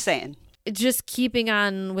Just saying. just keeping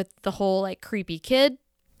on with the whole like creepy kid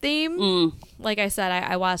theme. Like I said,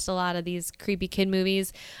 I watched a lot of these creepy kid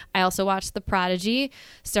movies. I also watched The Prodigy,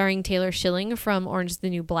 starring Taylor Schilling from Orange is the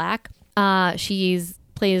New Black. She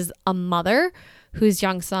plays a mother whose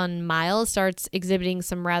young son Miles starts exhibiting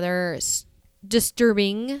some rather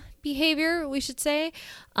disturbing behavior, we should say.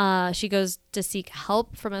 She goes to seek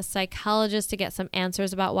help from a psychologist to get some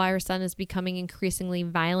answers about why her son is becoming increasingly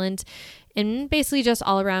violent and basically just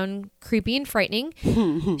all around creepy and frightening.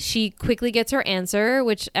 She quickly gets her answer,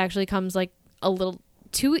 which actually comes like a little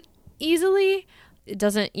too easily. It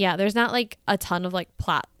doesn't, there's not like a ton of like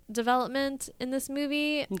plot development in this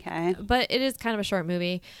movie. Okay. But it is kind of a short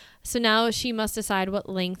movie. So now she must decide what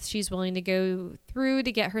length she's willing to go through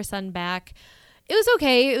to get her son back. It was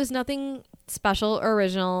okay. It was nothing special or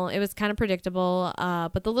original. It was kind of predictable.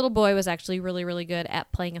 But the little boy was actually really, really good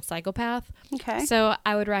at playing a psychopath. Okay. So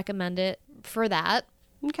I would recommend it for that.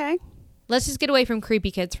 Okay. Let's just get away from creepy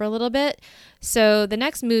kids for a little bit. So the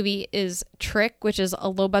next movie is Trick, which is a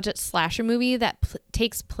low-budget slasher movie that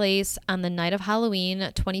takes place on the night of Halloween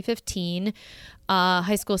 2015.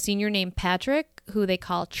 High school senior named Patrick, who they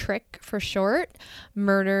call Trick for short,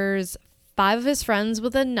 murders 5 of his friends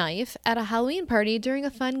with a knife at a Halloween party during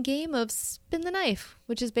a fun game of Spin the Knife,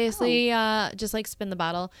 which is basically just like Spin the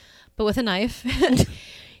Bottle, but with a knife.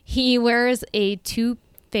 He wears a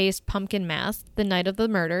two-faced pumpkin mask the night of the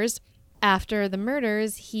murders. After the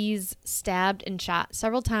murders, he's stabbed and shot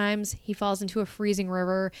several times. He falls into a freezing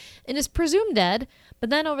river and is presumed dead.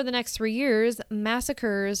 But then over the next 3 years,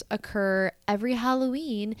 massacres occur every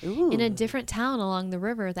Halloween in a different town along the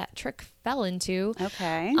river that Trick fell into.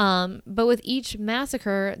 Okay. But with each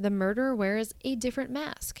massacre, the murderer wears a different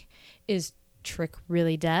mask. Is Trick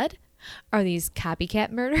really dead? Are these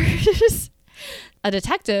copycat murders? A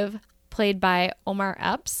detective played by Omar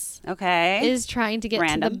Epps Okay. is trying to get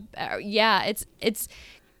Random. to the it's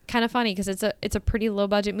kind of funny because it's a pretty low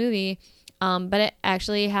budget movie, but it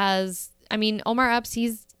actually has, I mean, Omar Epps,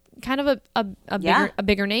 he's kind of a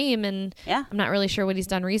bigger name, and Yeah. I'm not really sure what he's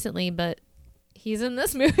done recently, but he's in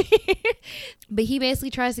this movie. But he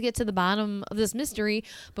basically tries to get to the bottom of this mystery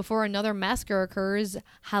before another massacre occurs,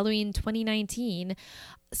 Halloween 2019.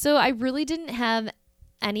 So I really didn't have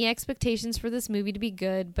any expectations for this movie to be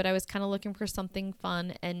good, but I was kind of looking for something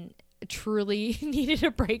fun and truly needed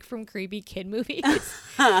a break from creepy kid movies.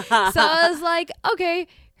 So I was like, okay,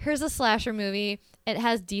 here's a slasher movie. It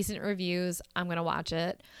has decent reviews. I'm going to watch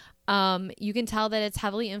it. You can tell that it's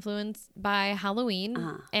heavily influenced by Halloween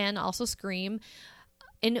and also Scream.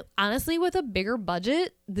 And honestly, with a bigger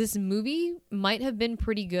budget, this movie might have been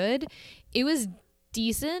pretty good. It was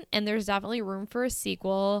decent, and there's definitely room for a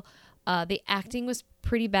sequel. The acting was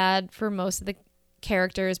pretty bad for most of the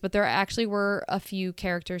characters, but there actually were a few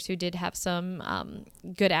characters who did have some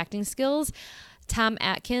good acting skills. Tom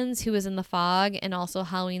Atkins, who was in The Fog and also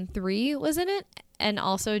Halloween 3, was in it, and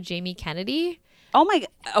also Jamie Kennedy. Oh my.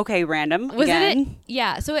 Okay. Random. Was again. it?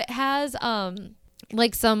 Yeah. So it has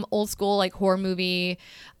like some old school like horror movie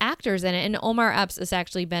actors in it, and Omar Epps has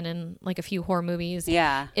actually been in like a few horror movies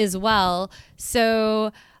as well.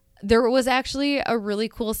 So there was actually a really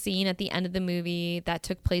cool scene at the end of the movie that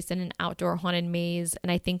took place in an outdoor haunted maze,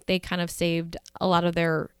 and I think they kind of saved a lot of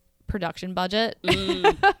their production budget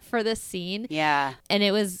for this scene. Yeah. And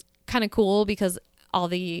it was kind of cool because all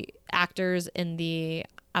the actors in the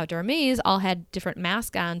outdoor maze all had different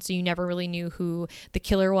masks on, so you never really knew who the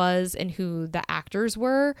killer was and who the actors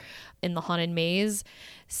were in the haunted maze.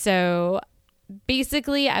 So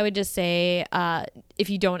basically, I would just say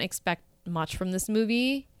if you don't expect much from this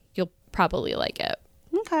movie, you'll probably like it.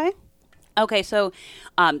 Okay. Okay, so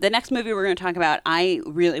the next movie we're going to talk about, I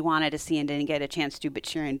really wanted to see and didn't get a chance to, but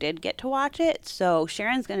Sharon did get to watch it. So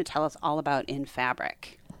Sharon's going to tell us all about In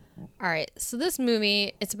Fabric. All right, so this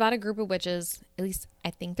movie, it's about a group of witches. At least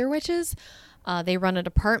I think they're witches. They run a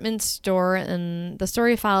department store, and the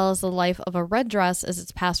story follows the life of a red dress as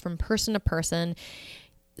it's passed from person to person,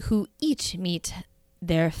 who each meet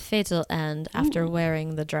their fatal end after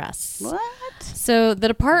wearing the dress. What? So the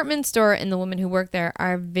department store and the women who work there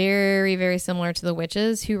are very, very similar to the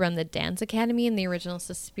witches who run the dance academy in the original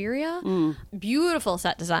Suspiria. Beautiful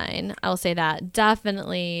set design. I'll say that.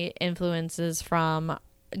 Definitely influences from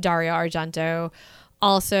Dario Argento.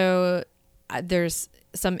 Also, there's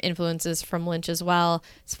some influences from Lynch as well.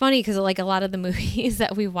 It's funny because like a lot of the movies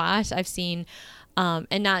that we watched, I've seen,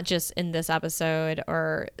 and not just in this episode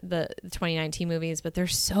or the 2019 movies, but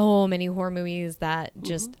there's so many horror movies that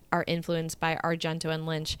just are influenced by Argento and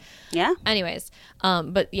Lynch. Yeah. Anyways,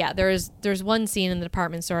 but yeah, there's one scene in the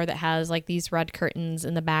department store that has like these red curtains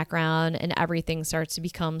in the background, and everything starts to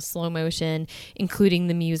become slow motion, including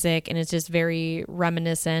the music, and it's just very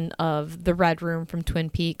reminiscent of the Red Room from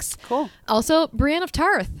Twin Peaks. Cool. Also, Brienne of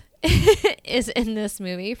Tarth is in this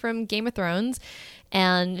movie from Game of Thrones,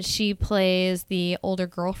 and she plays the older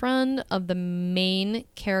girlfriend of the main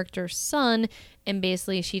character's son, and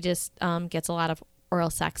basically she just gets a lot of oral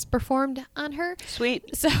sex performed on her.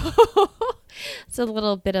 Sweet. So it's a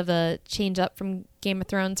little bit of a change up from Game of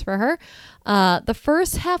Thrones for her. The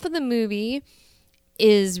first half of the movie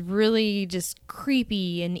is really just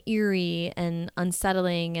creepy and eerie and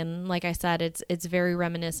unsettling, and like I said, it's very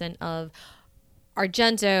reminiscent of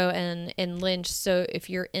Argento and Lynch. So if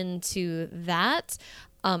you're into that,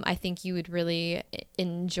 I think you would really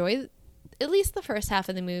enjoy at least the first half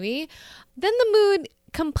of the movie. Then the mood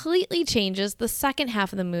completely changes the second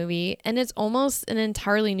half of the movie, and it's almost an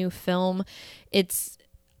entirely new film. It's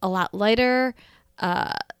a lot lighter.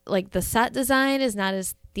 Like the set design is not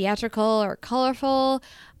as theatrical or colorful.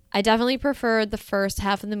 I definitely preferred the first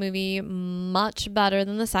half of the movie much better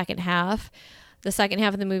than the second half. The second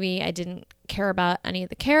half of the movie, I didn't care about any of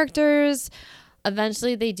the characters.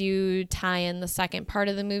 Eventually, they do tie in the second part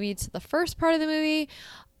of the movie to the first part of the movie.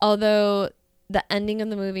 Although the ending of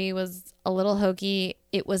the movie was a little hokey,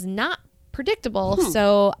 it was not predictable.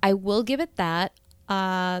 So I will give it that.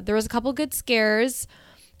 There was a couple good scares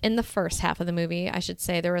in the first half of the movie. I should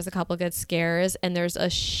say there was a couple good scares, and there's a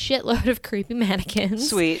shitload of creepy mannequins.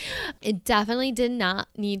 Sweet. It definitely did not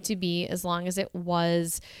need to be as long as it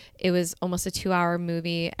was. It was almost a 2-hour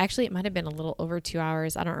movie. Actually, it might have been a little over 2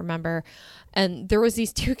 hours. I don't remember. And there was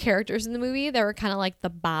these two characters in the movie that were kind of like the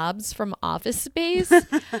Bobs from Office Space.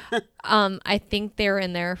 I think they were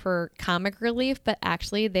in there for comic relief, but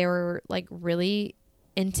actually they were like really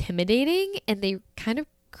intimidating, and they kind of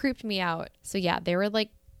creeped me out. So yeah, they were like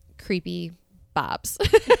creepy Bobs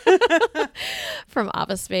from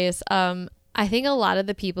Office Space. I think a lot of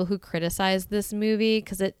the people who criticized this movie,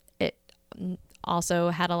 because it also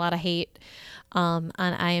had a lot of hate on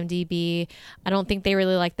IMDb, I don't think they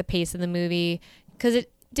really liked the pace of the movie because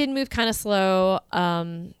it did move kind of slow,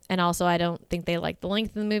 and also I don't think they liked the length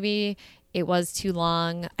of the movie. It was too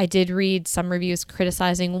long. I did read some reviews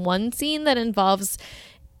criticizing one scene that involves,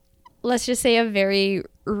 let's just say, a very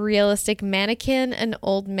realistic mannequin, an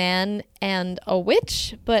old man, and a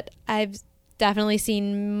witch. But I've definitely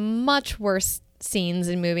seen much worse scenes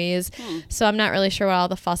in movies. So I'm not really sure what all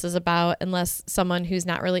the fuss is about, unless someone who's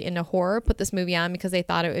not really into horror put this movie on because they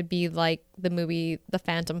thought it would be like the movie The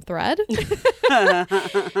Phantom Thread.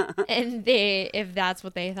 And if that's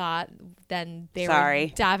what they thought, then they were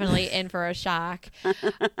definitely in for a shock.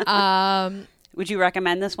 Would you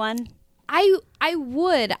recommend this one? I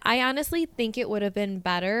would. I honestly think it would have been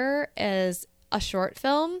better as a short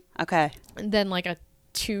film. Okay. Than like a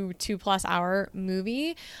 2+ hour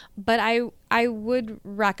movie. But I would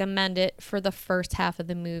recommend it for the first half of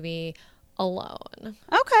the movie alone.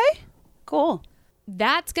 Okay. Cool.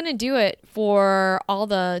 That's going to do it for all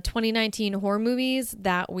the 2019 horror movies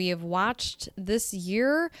that we have watched this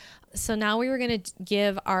year. So now we were going to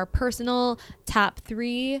give our personal top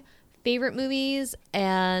 3 favorite movies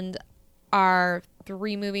and our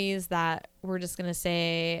 3 movies that we're just going to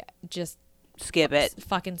say just skip it.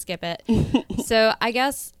 Fucking skip it. So I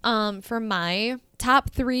guess for my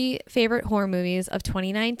top 3 favorite horror movies of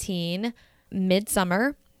 2019,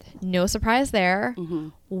 Midsommar, no surprise there.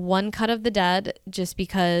 One Cut of the Dead, just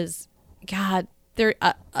because, God, there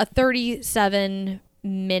a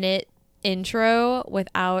 37-minute intro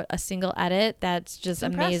without a single edit. That's just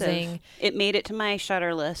amazing. It made it to my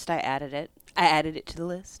Shudder list. I added it to the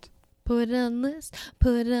list. Put it on the list.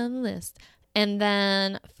 Put it on the list. And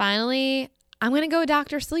then finally, I'm going to go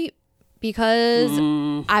Dr. Sleep because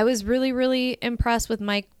I was really, really impressed with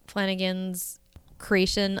Mike Flanagan's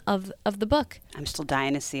creation of the book. I'm still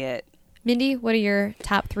dying to see it. Mindy, what are your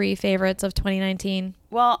top 3 favorites of 2019?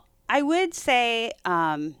 Well, I would say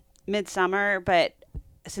Midsummer, but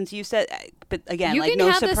since you said, but again, You like can no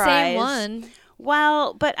have surprise. the same one.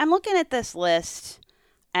 Well, but I'm looking at this list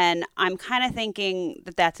and I'm kind of thinking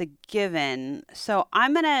that that's a given. So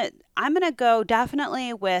I'm gonna go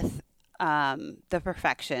definitely with The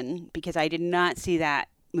Perfection, because I did not see that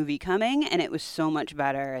movie coming and it was so much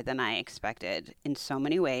better than I expected in so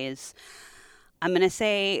many ways. I'm gonna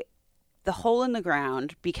say The Hole in the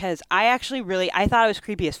Ground, because I thought it was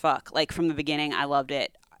creepy as fuck. Like from the beginning, I loved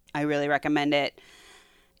it. I really recommend it.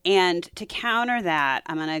 And to counter that,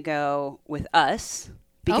 I'm going to go with Us,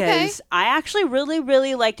 because I actually really,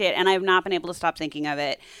 really liked it, and I've not been able to stop thinking of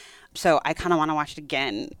it. So I kind of want to watch it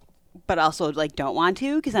again, but also like don't want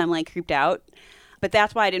to, because I'm like creeped out. But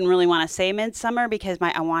that's why I didn't really want to say Midsummer, because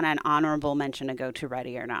I want an honorable mention to go to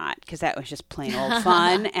Ready or Not, because that was just plain old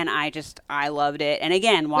fun, and I loved it. And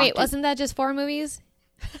again, Wait, wasn't that just 4 movies?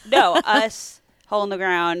 No, Us, Hole in the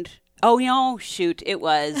Ground. Oh, no, shoot, it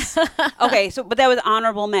was. Okay, but that was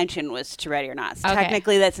honorable mention was to Ready or Not. So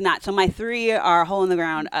technically, that's not. So my 3 are Hole in the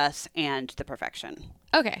Ground, Us, and The Perfection.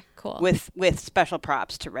 Okay, cool. With special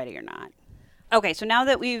props to Ready or Not. Okay, so now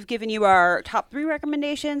that we've given you our top 3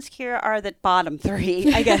 recommendations, here are the bottom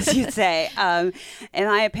 3, I guess you'd say. In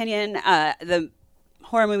my opinion, the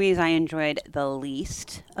horror movies I enjoyed the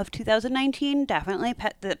least of 2019, definitely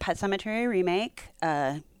the Pet Sematary remake.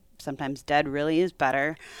 Sometimes Dead really is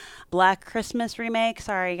better. Black Christmas remake,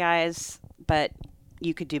 sorry guys, but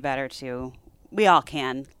you could do better too. We all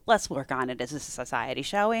can. Let's work on it as a society,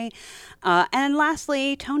 shall we? And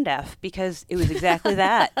lastly, Tone Deaf, because it was exactly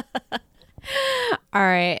that. All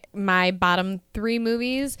right. My bottom 3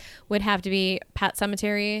 movies would have to be Pet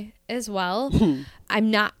Sematary as well. I'm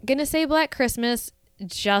not going to say Black Christmas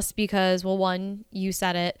just because, well, one, you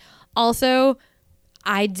said it. Also,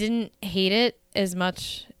 I didn't hate it as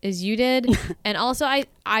much as you did. And also,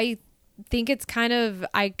 I think it's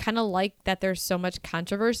I kind of like that there's so much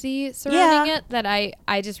controversy surrounding it that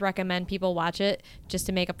I just recommend people watch it just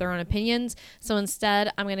to make up their own opinions. So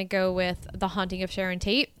instead, I'm going to go with The Haunting of Sharon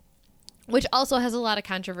Tate, which also has a lot of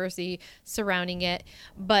controversy surrounding it.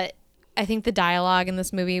 But I think the dialogue in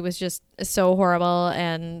this movie was just so horrible.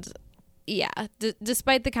 And yeah,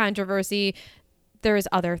 despite the controversy, there's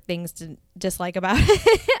other things to dislike about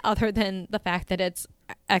it other than the fact that it's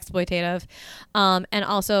exploitative. And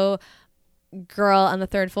also Girl on the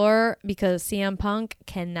Third Floor, because CM Punk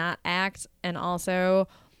cannot act. And also,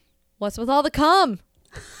 what's with all the cum?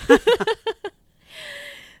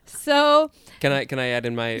 So Can I add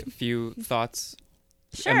in my few thoughts?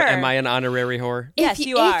 Sure. Am I an honorary whore? Yes,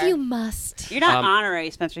 you are. If you must. You're not honorary,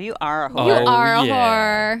 Spencer. You are a Oh, whore. You are a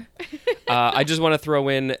yeah. whore. I just want to throw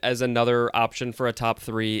in as another option for a top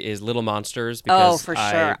 3 is Little Monsters, because for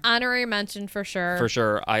sure. Honorary mention for sure. For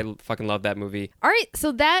sure. I fucking love that movie. All right,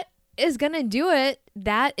 so that is gonna do it.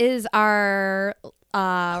 That is our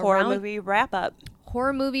Horror movie wrap up.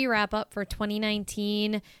 Horror movie wrap up for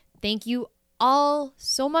 2019. Thank you all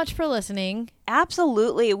so much for listening.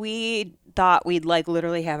 Absolutely. We thought we'd like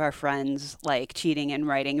literally have our friends like cheating and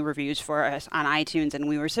writing reviews for us on iTunes, and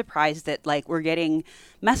we were surprised that like we're getting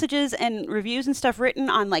messages and reviews and stuff written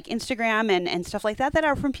on like Instagram and stuff like that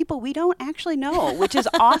are from people we don't actually know, which is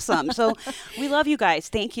awesome. So we love you guys.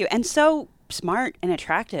 Thank you. And so smart and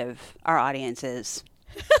attractive our audience is.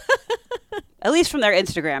 At least from their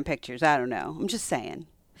Instagram pictures. I don't know. I'm just saying.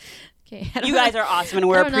 Okay, You guys are awesome, and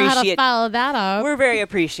we're I don't know how to appreciative. follow that up. We're very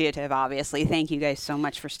appreciative, obviously. Thank you guys so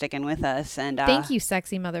much for sticking with us. And Thank you,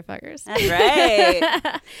 sexy motherfuckers. That's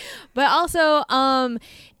right. But also,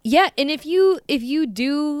 yeah, and if you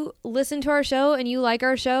do listen to our show and you like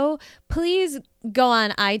our show, please go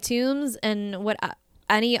on iTunes and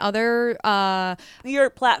any other Your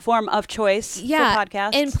platform of choice for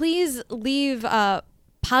podcasts. and please leave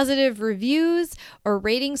positive reviews or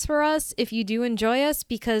ratings for us if you do enjoy us,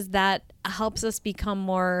 because that helps us become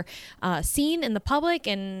more seen in the public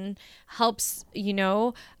and helps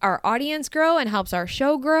our audience grow and helps our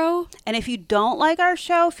show grow. And if you don't like our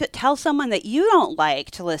show, tell someone that you don't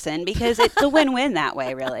like to listen, because it's a win-win that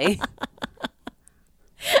way, really.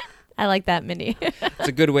 I like that, Mindy. It's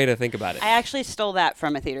a good way to think about it. I actually stole that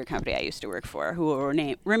from a theater company I used to work for, who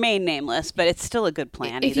will remain nameless, but it's still a good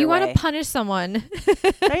plan. If you want to punish someone,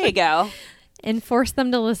 there you go. and force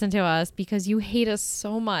them to listen to us because you hate us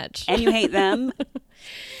so much. And you hate them.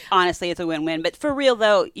 Honestly, it's a win-win. But for real,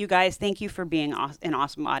 though, you guys, thank you for being an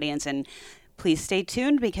awesome audience. And please stay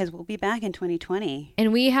tuned because we'll be back in 2020.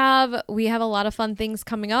 And we have a lot of fun things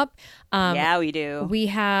coming up. Yeah, we do. We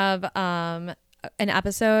have an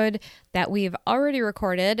episode that we've already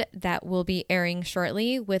recorded that will be airing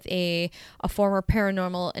shortly with a former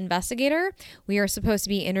paranormal investigator. We are supposed to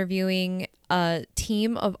be interviewing a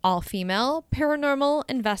team of all-female paranormal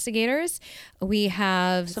investigators. We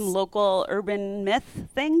have Some local urban myth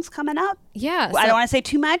things coming up. Yeah. I don't want to say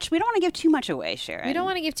too much. We don't want to give too much away, Sharon. We don't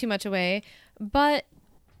want to give too much away, but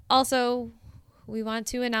also we want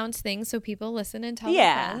to announce things so people listen and tell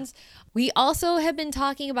their friends. We also have been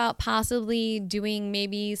talking about possibly doing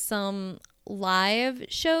maybe some live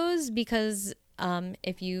shows because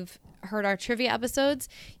if you've heard our trivia episodes,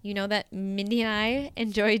 you know that Mindy and I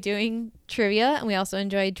enjoy doing trivia and we also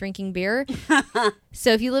enjoy drinking beer.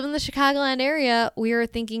 So if you live in the Chicagoland area, we are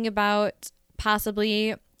thinking about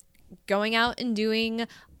possibly going out and doing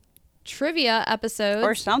trivia episodes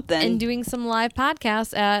or something and doing some live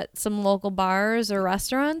podcasts at some local bars or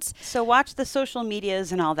restaurants. So watch the social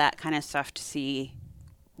medias and all that kind of stuff to see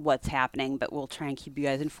what's happening, but we'll try and keep you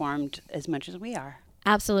guys informed as much as we are.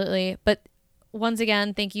 Absolutely. But once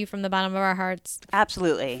again, thank you from the bottom of our hearts.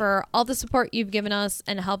 Absolutely. For all the support you've given us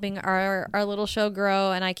and helping our little show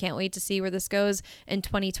grow. And I can't wait to see where this goes in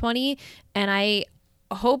 2020. And I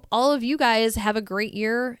hope all of you guys have a great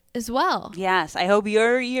year as well. Yes, I hope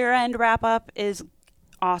your year-end wrap-up is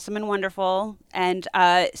awesome and wonderful. And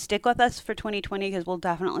stick with us for 2020 because we'll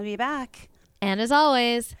definitely be back. And as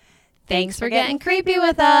always, thanks for getting creepy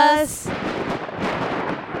with us.